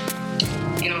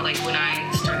 you know, like, when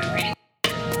I started reading,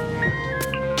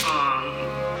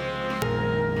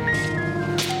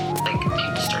 like,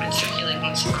 people started circulating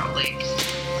this about, like,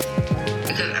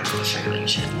 because everyone's circulating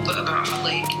shit, but about how,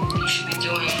 like, you should be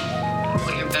doing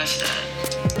what you're best at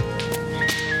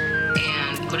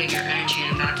and putting your energy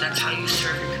in that. That's how you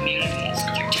serve your communities,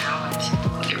 with your talents,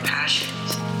 with your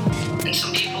passions. And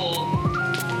some people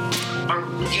are,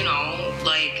 you know,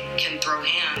 like, can throw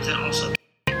hands and also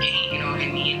paint, you know what I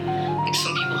mean? Like,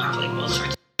 some people have, like, all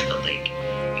sorts of, but, like,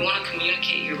 you want to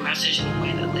communicate your message in a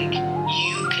way that, like,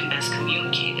 you can best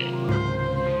communicate it.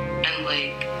 And,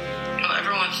 like, you know,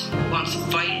 everyone wants to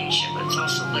fight and shit, but it's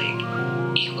also, like,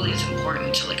 equally as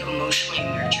important to, like, emotionally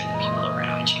nurture the people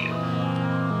around you.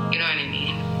 You know what I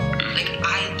mean? Like,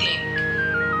 I think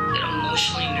that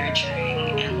emotionally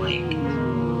nurturing and, like,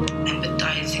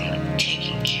 empathizing and, like,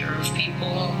 taking care of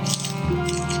people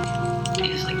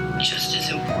is, like, just as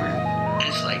important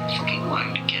as, like, fucking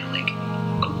wanting to get, like,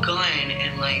 a gun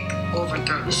and, like,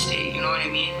 overthrow the state. You know what I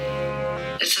mean?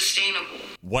 It's sustainable.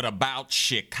 What about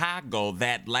Chicago?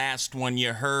 That last one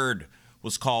you heard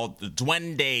was called the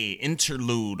Duende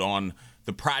Interlude on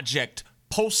the project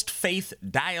Post-Faith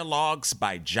Dialogues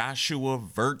by Joshua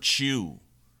Virtue.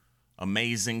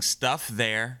 Amazing stuff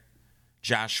there.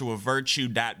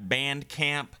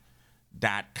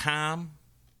 JoshuaVirtue.bandcamp.com.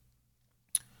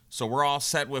 So we're all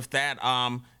set with that.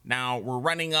 Now we're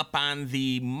running up on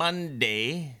the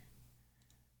Monday.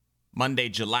 Monday,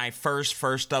 July 1st,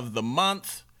 first of the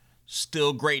month.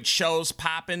 Still great shows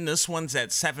popping. This one's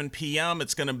at 7 p.m.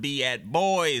 It's going to be at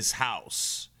Boys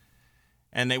House.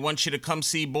 And they want you to come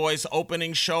see Boys'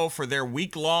 opening show for their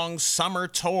week-long summer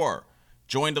tour.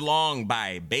 Joined along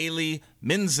by Bailey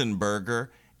Minzenberger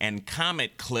and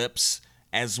Comet Clips,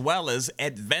 as well as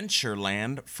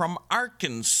Adventureland from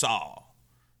Arkansas.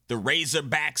 The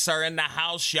Razorbacks are in the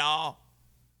house, y'all.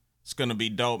 It's going to be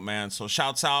dope, man. So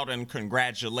shouts out and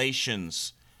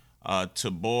congratulations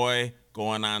to Boy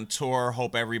going on tour.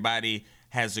 Hope everybody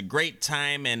has a great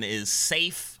time and is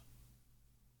safe.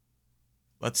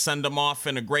 Let's send them off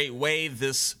in a great way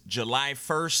this July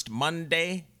 1st,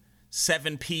 Monday,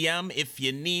 7 p.m. If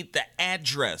you need the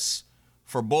address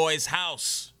for Boys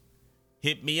House,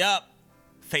 hit me up,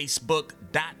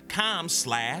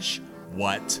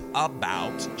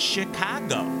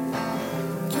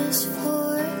 facebook.com/whataboutchicago. Just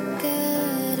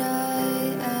forget I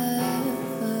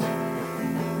ever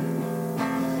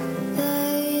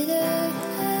laid a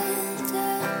hand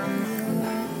on your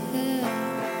head.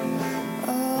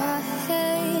 Oh, I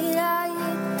hate how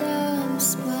your dumb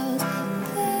smiles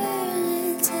burn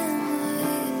into my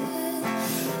head.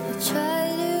 I try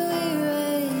to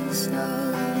erase all of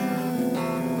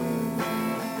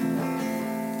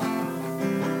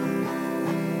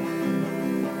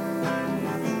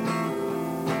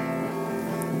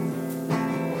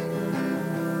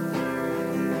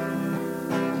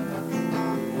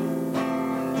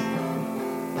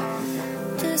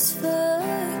just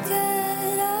forget I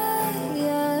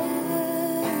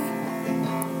ever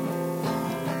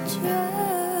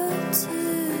tried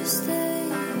to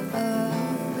stay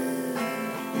over.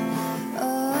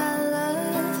 Oh, I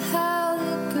love how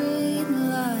the green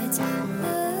lights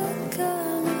look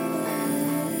on the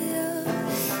way up.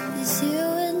 'Cause you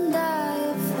and I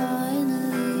are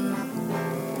finally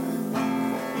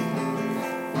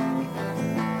done.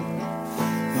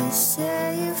 They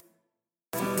say you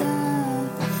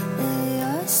they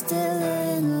are still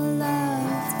in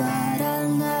love, but I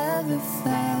never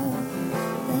felt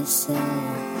the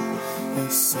same. They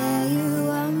say you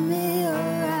want me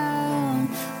around,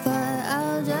 but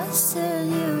I'll just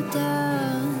turn you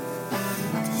down.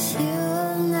 'Cause you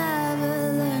will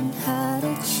never learn how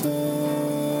to change.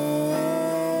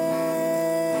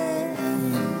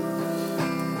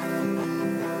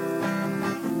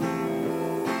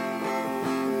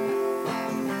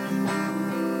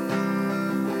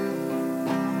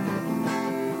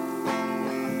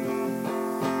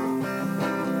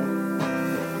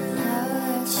 Now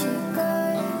that you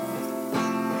got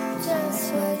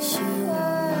just what you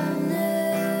wanted,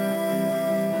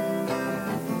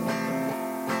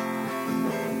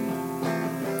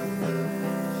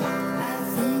 I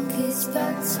think it's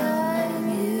about time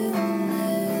you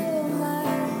knew my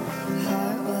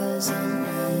heart wasn't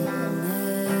in it.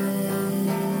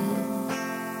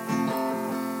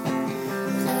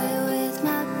 Play with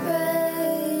my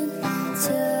brain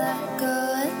till I go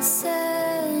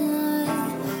insane.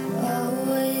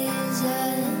 Always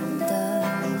end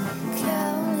up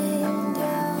counting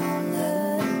down the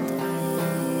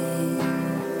days.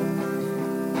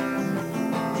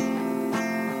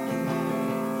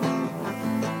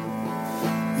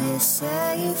 They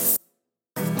say you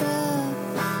f***ed up,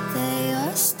 they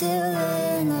are still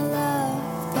in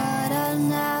love, but I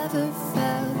never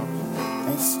felt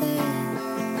the same.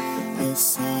 They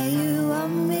say you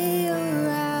want me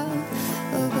around,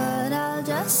 but I'll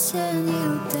just turn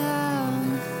you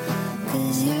down.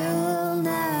 'Cause you will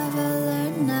never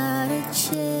learn how to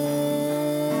change.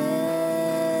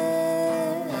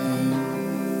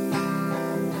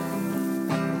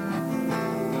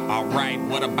 All right,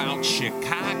 what about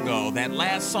Chicago? That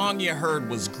last song you heard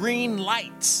was Green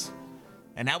Lights,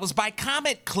 and that was by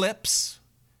Comet Clips.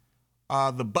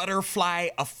 The Butterfly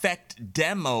Effect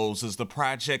Demos is the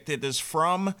project it is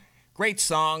from. Great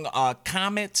song,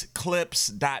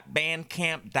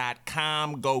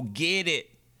 cometclips.bandcamp.com. Go get it.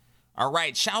 All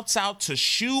right, shouts out to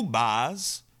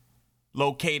Shoebaz,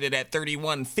 located at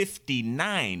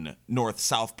 3159 North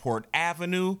Southport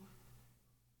Avenue,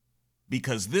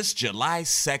 because this July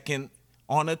 2nd,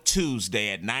 on a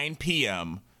Tuesday at 9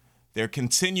 p.m., they're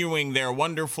continuing their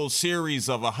wonderful series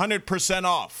of 100%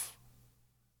 off.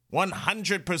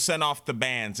 100% off the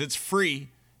bands. It's free.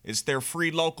 It's their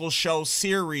free local show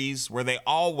series where they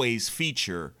always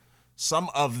feature some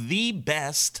of the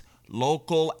best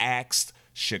local acts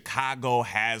Chicago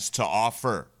has to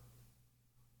offer.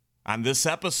 On this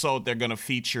episode, they're going to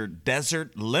feature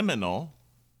Desert Liminal,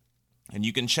 and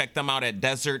you can check them out at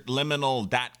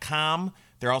desertliminal.com.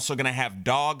 They're also going to have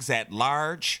Dogs at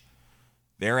Large.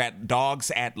 They're at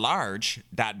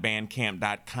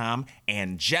dogsatlarge.bandcamp.com.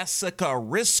 And Jessica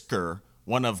Risker,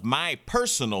 one of my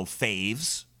personal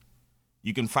faves.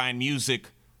 You can find music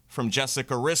from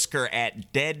Jessica Risker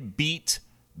at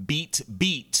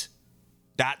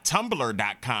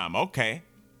deadbeatbeatbeat.tumblr.com. Okay.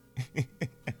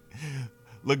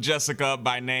 Look Jessica up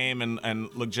by name and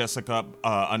look Jessica up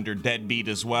under Deadbeat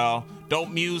as well. Dope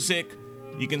music.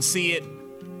 You can see it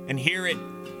and hear it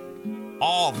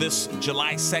all this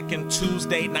July 2nd,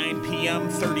 Tuesday, 9 p.m.,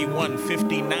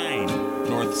 3159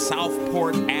 North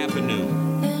Southport Avenue.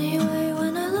 Anyway,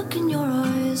 when I look in your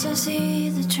eyes, I see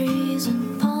the trees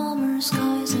and Palmer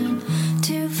skies and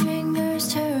two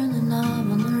fingers turn the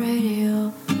knob on the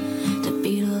radio. The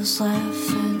Beatles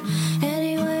laughing.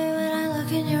 Anyway, when I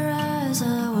look in your eyes,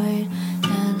 I wait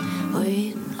and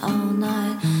wait all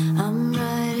night. I'm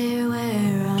right here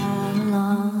where I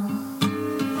belong,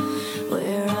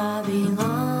 where I belong.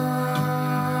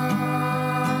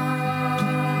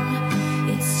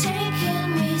 It's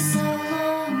taken me so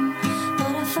long,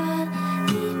 but I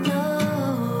finally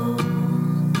know.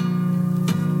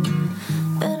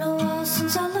 Been a while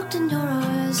since I looked in your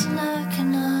eyes, and I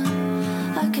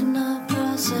cannot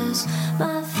process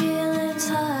my feelings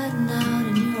hiding out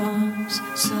in your arms.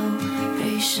 So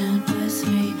patient with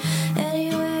me.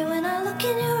 Anyway, when I look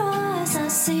in your eyes, I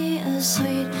see a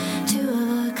sweet two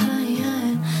of a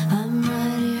kind. I'm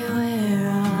right here where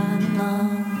I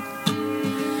belong,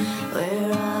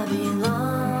 where I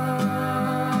belong.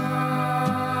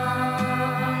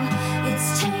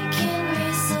 It's taken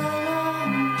me so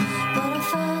long, but I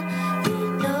finally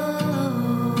know.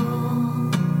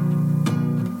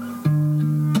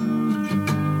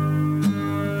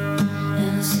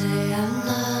 And I say I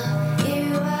love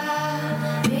you, I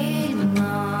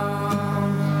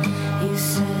belong. You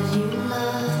said you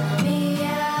love me, I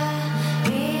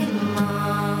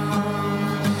belong.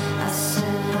 I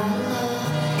said I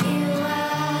love you, I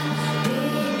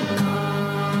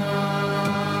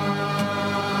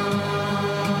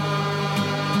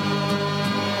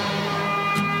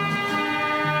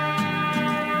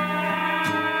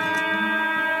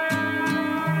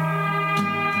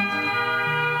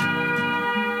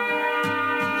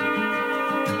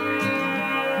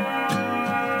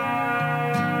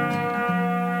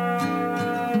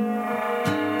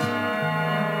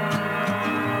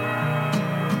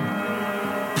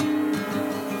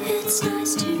It's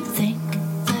nice to think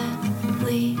that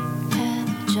we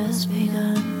have just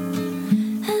begun,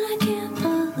 and I can't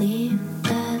believe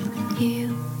that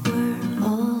you were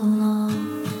all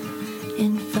along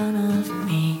in front of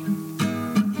me.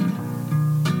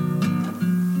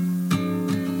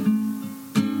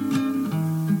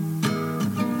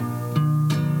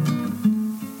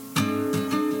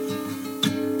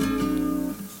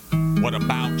 What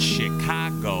about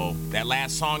Chicago? That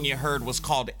last song you heard was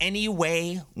called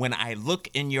Anyway When I Look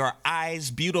in Your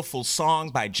Eyes. Beautiful song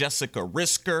by Jessica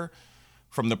Risker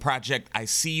from the project I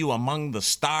See You Among the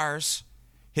Stars.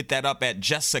 Hit that up at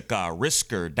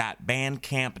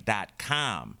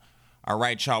jessicarisker.bandcamp.com. All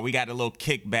right, y'all, we got a little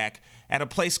kickback at a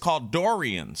place called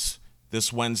Dorian's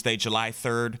this Wednesday, July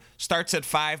 3rd. Starts at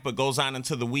 5 but goes on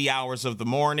into the wee hours of the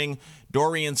morning.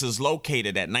 Dorian's is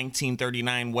located at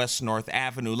 1939 West North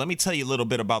Avenue. Let me tell you a little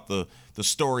bit about the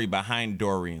story behind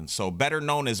Dorian's. So better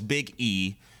known as Big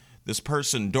E, this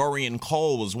person, Dorian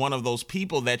Cole, was one of those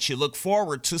people that you look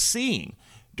forward to seeing.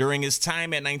 During his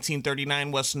time at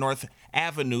 1939 West North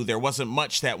Avenue, there wasn't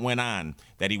much that went on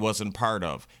that he wasn't part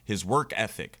of. His work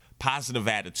ethic, positive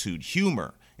attitude,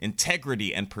 humor,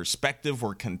 integrity, and perspective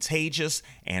were contagious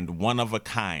and one of a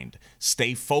kind.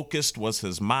 Stay focused was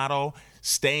his motto.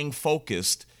 Staying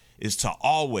focused is to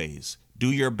always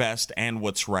do your best and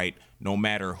what's right, no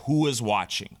matter who is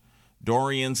watching.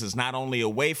 Dorian's is not only a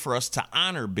way for us to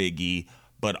honor Big E,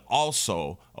 but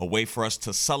also a way for us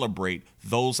to celebrate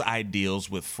those ideals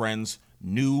with friends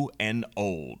new and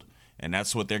old. And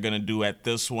that's what they're going to do at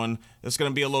this one. There's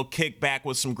going to be a little kickback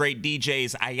with some great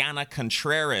DJs. Ayana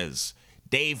Contreras,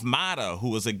 Dave Mata, who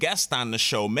was a guest on the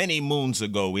show many moons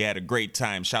ago. We had a great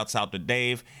time. Shouts out to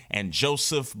Dave. And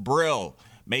Joseph Brill.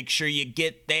 Make sure you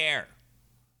get there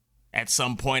at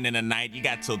some point in the night. You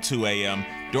got till 2 a.m.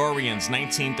 Dorian's,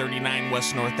 1939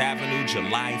 West North Avenue,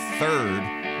 July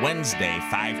 3rd, Wednesday,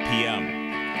 5 p.m.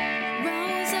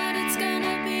 Rose said it's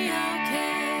gonna be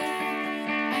okay.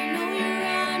 I know you're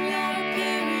on your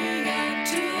period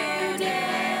today.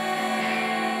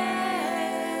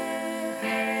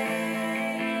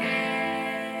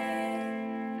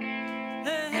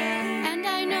 And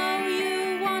I know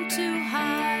you want to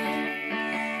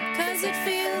hide, 'cause it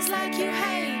feels like you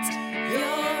hate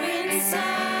your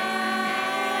inside.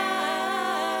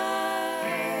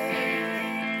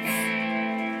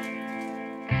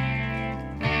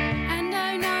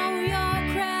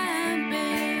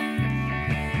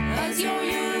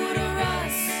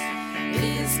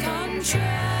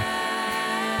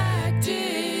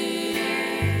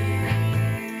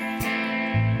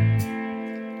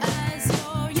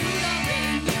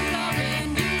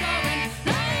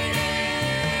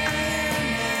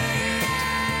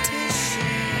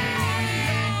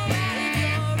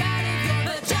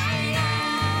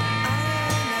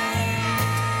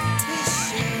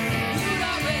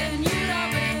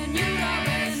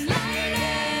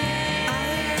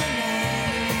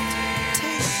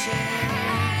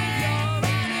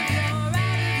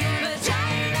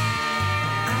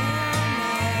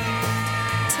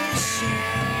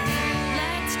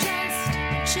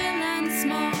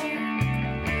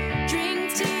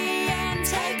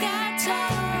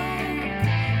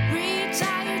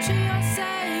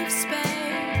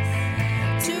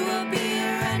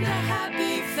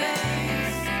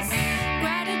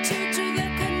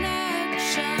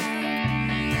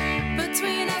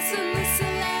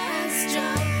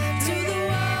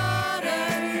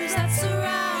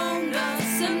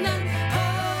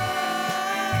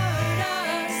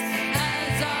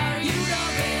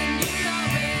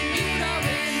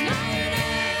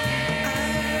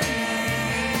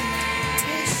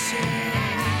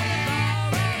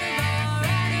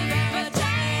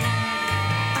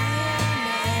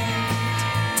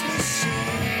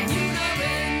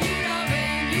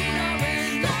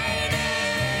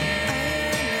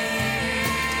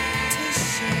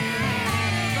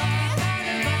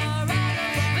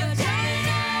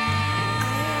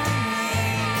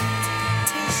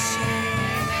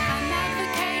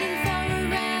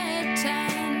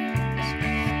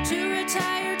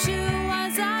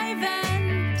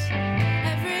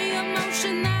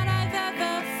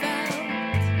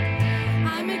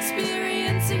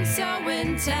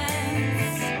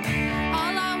 intense.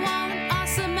 All I want are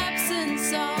some Epsom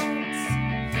salts,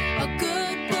 a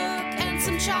good book and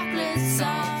some chocolate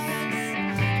sauce,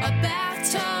 a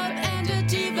bathtub and a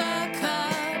diva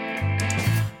cup.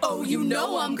 Oh, you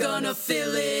know I'm gonna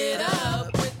fill it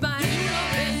up with my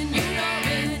Unorin,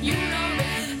 Unorin, Unorin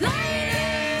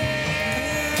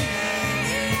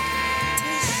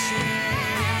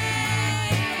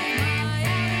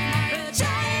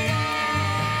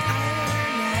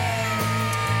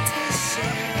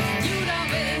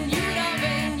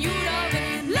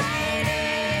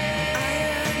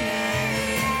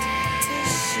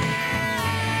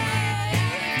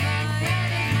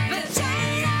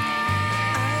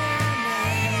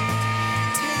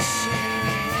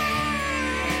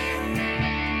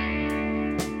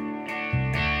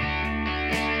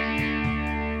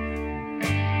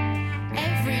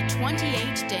Every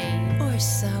 28 days or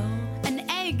so, an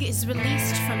egg is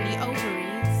released from the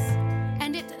ovaries,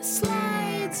 and it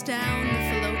slides down the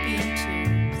fallopian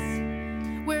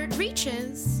tubes, where it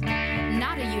reaches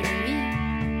not a uter me,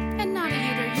 and not a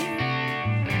uter you,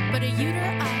 but a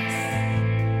uter us.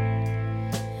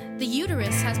 The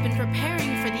uterus has been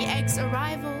preparing for the egg's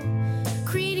arrival,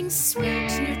 creating sweet,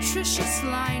 nutritious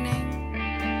lining.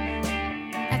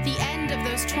 At the end of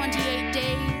those 28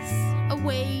 days, a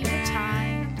wave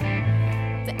tide,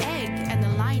 the egg and the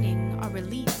lining are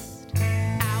released.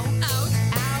 Out, out, out,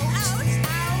 out, out, out,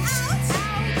 out.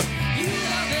 You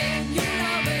love it, you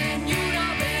love it, you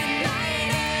love it,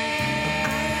 lining.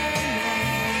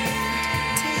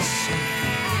 Tissue.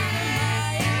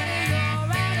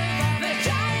 You're out of our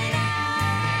vagina.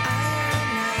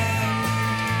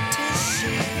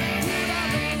 Tissue. You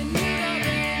love it, you love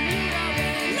it, you love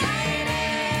it, lining.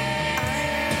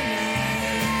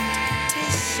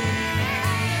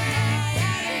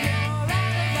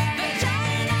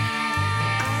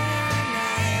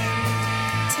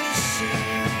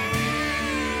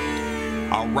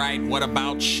 All right, what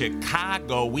about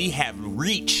Chicago? We have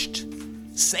reached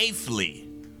safely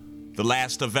the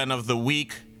last event of the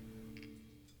week.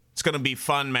 It's going to be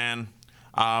fun, man.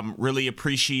 Really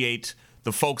appreciate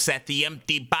the folks at the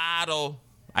Empty Bottle.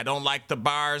 I don't like the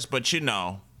bars, but you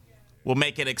know, we'll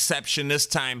make an exception this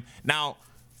time. Now,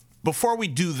 before we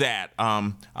do that,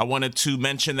 I wanted to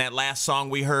mention that last song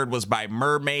we heard was by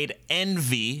Mermaid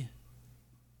Envy.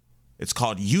 It's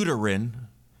called Uterine.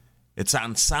 It's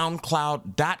on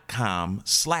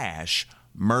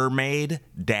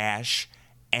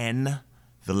SoundCloud.com/mermaid-N,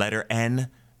 the letter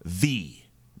N-V.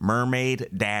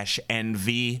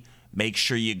 Mermaid-NV. Make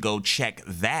sure you go check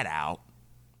that out.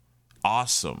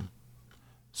 Awesome.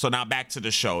 So now back to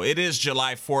the show. It is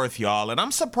July 4th, y'all, and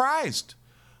I'm surprised.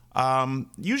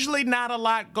 Usually not a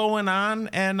lot going on,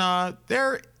 and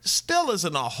there still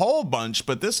isn't a whole bunch,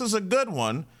 but this is a good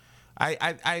one.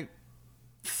 I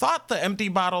thought the Empty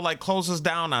Bottle closes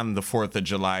down on the 4th of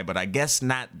July, but I guess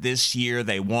not this year.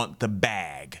 They want the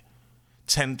bag.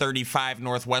 1035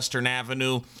 Northwestern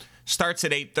Avenue. Starts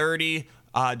at 8:30.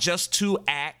 Just 2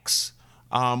 acts.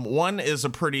 One is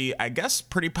a pretty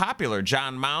popular,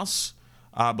 John Mouse,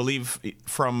 I believe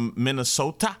from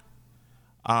Minnesota.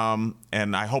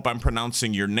 And I hope I'm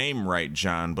pronouncing your name right,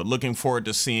 John, but looking forward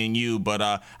to seeing you. But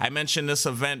I mentioned this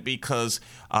event because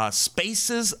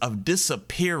Spaces of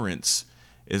Disappearance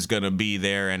is going to be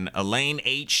there, and Elaine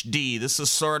HD. This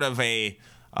is sort of a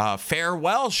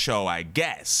farewell show, I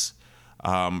guess.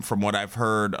 From what I've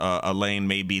heard, Elaine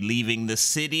may be leaving the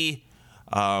city,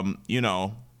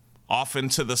 off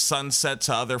into the sunset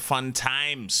to other fun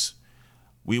times.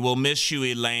 We will miss you,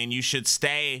 Elaine. You should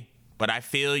stay, but I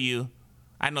feel you.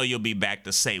 I know you'll be back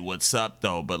to say what's up,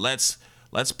 though, but let's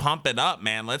pump it up,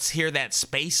 man. Let's hear that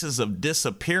Spaces of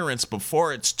Disappearance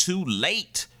before it's too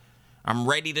late. I'm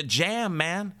ready to jam,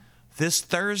 man. This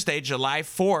Thursday, July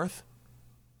 4th,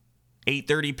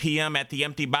 8:30 p.m. at the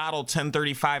Empty Bottle,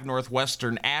 1035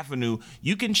 Northwestern Avenue.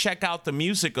 You can check out the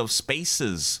music of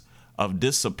Spaces of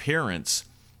Disappearance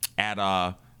at,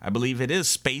 I believe it is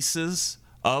Spaces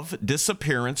of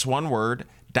Disappearance, one word,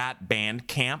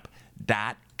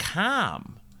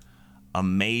 .bandcamp.com.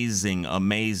 Amazing,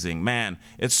 amazing. Man,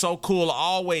 it's so cool.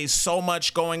 Always so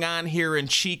much going on here in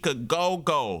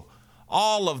Chicago.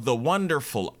 All of the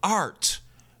wonderful art,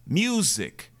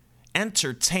 music,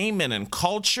 entertainment, and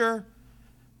culture.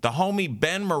 The homie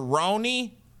Ben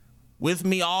Maroney with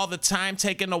me all the time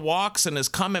taking the walks and is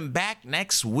coming back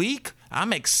next week.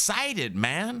 I'm excited,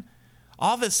 man.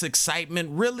 All this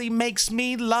excitement really makes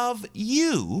me love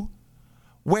you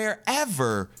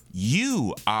wherever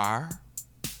you are.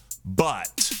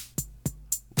 But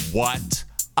what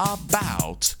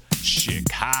about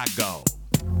Chicago?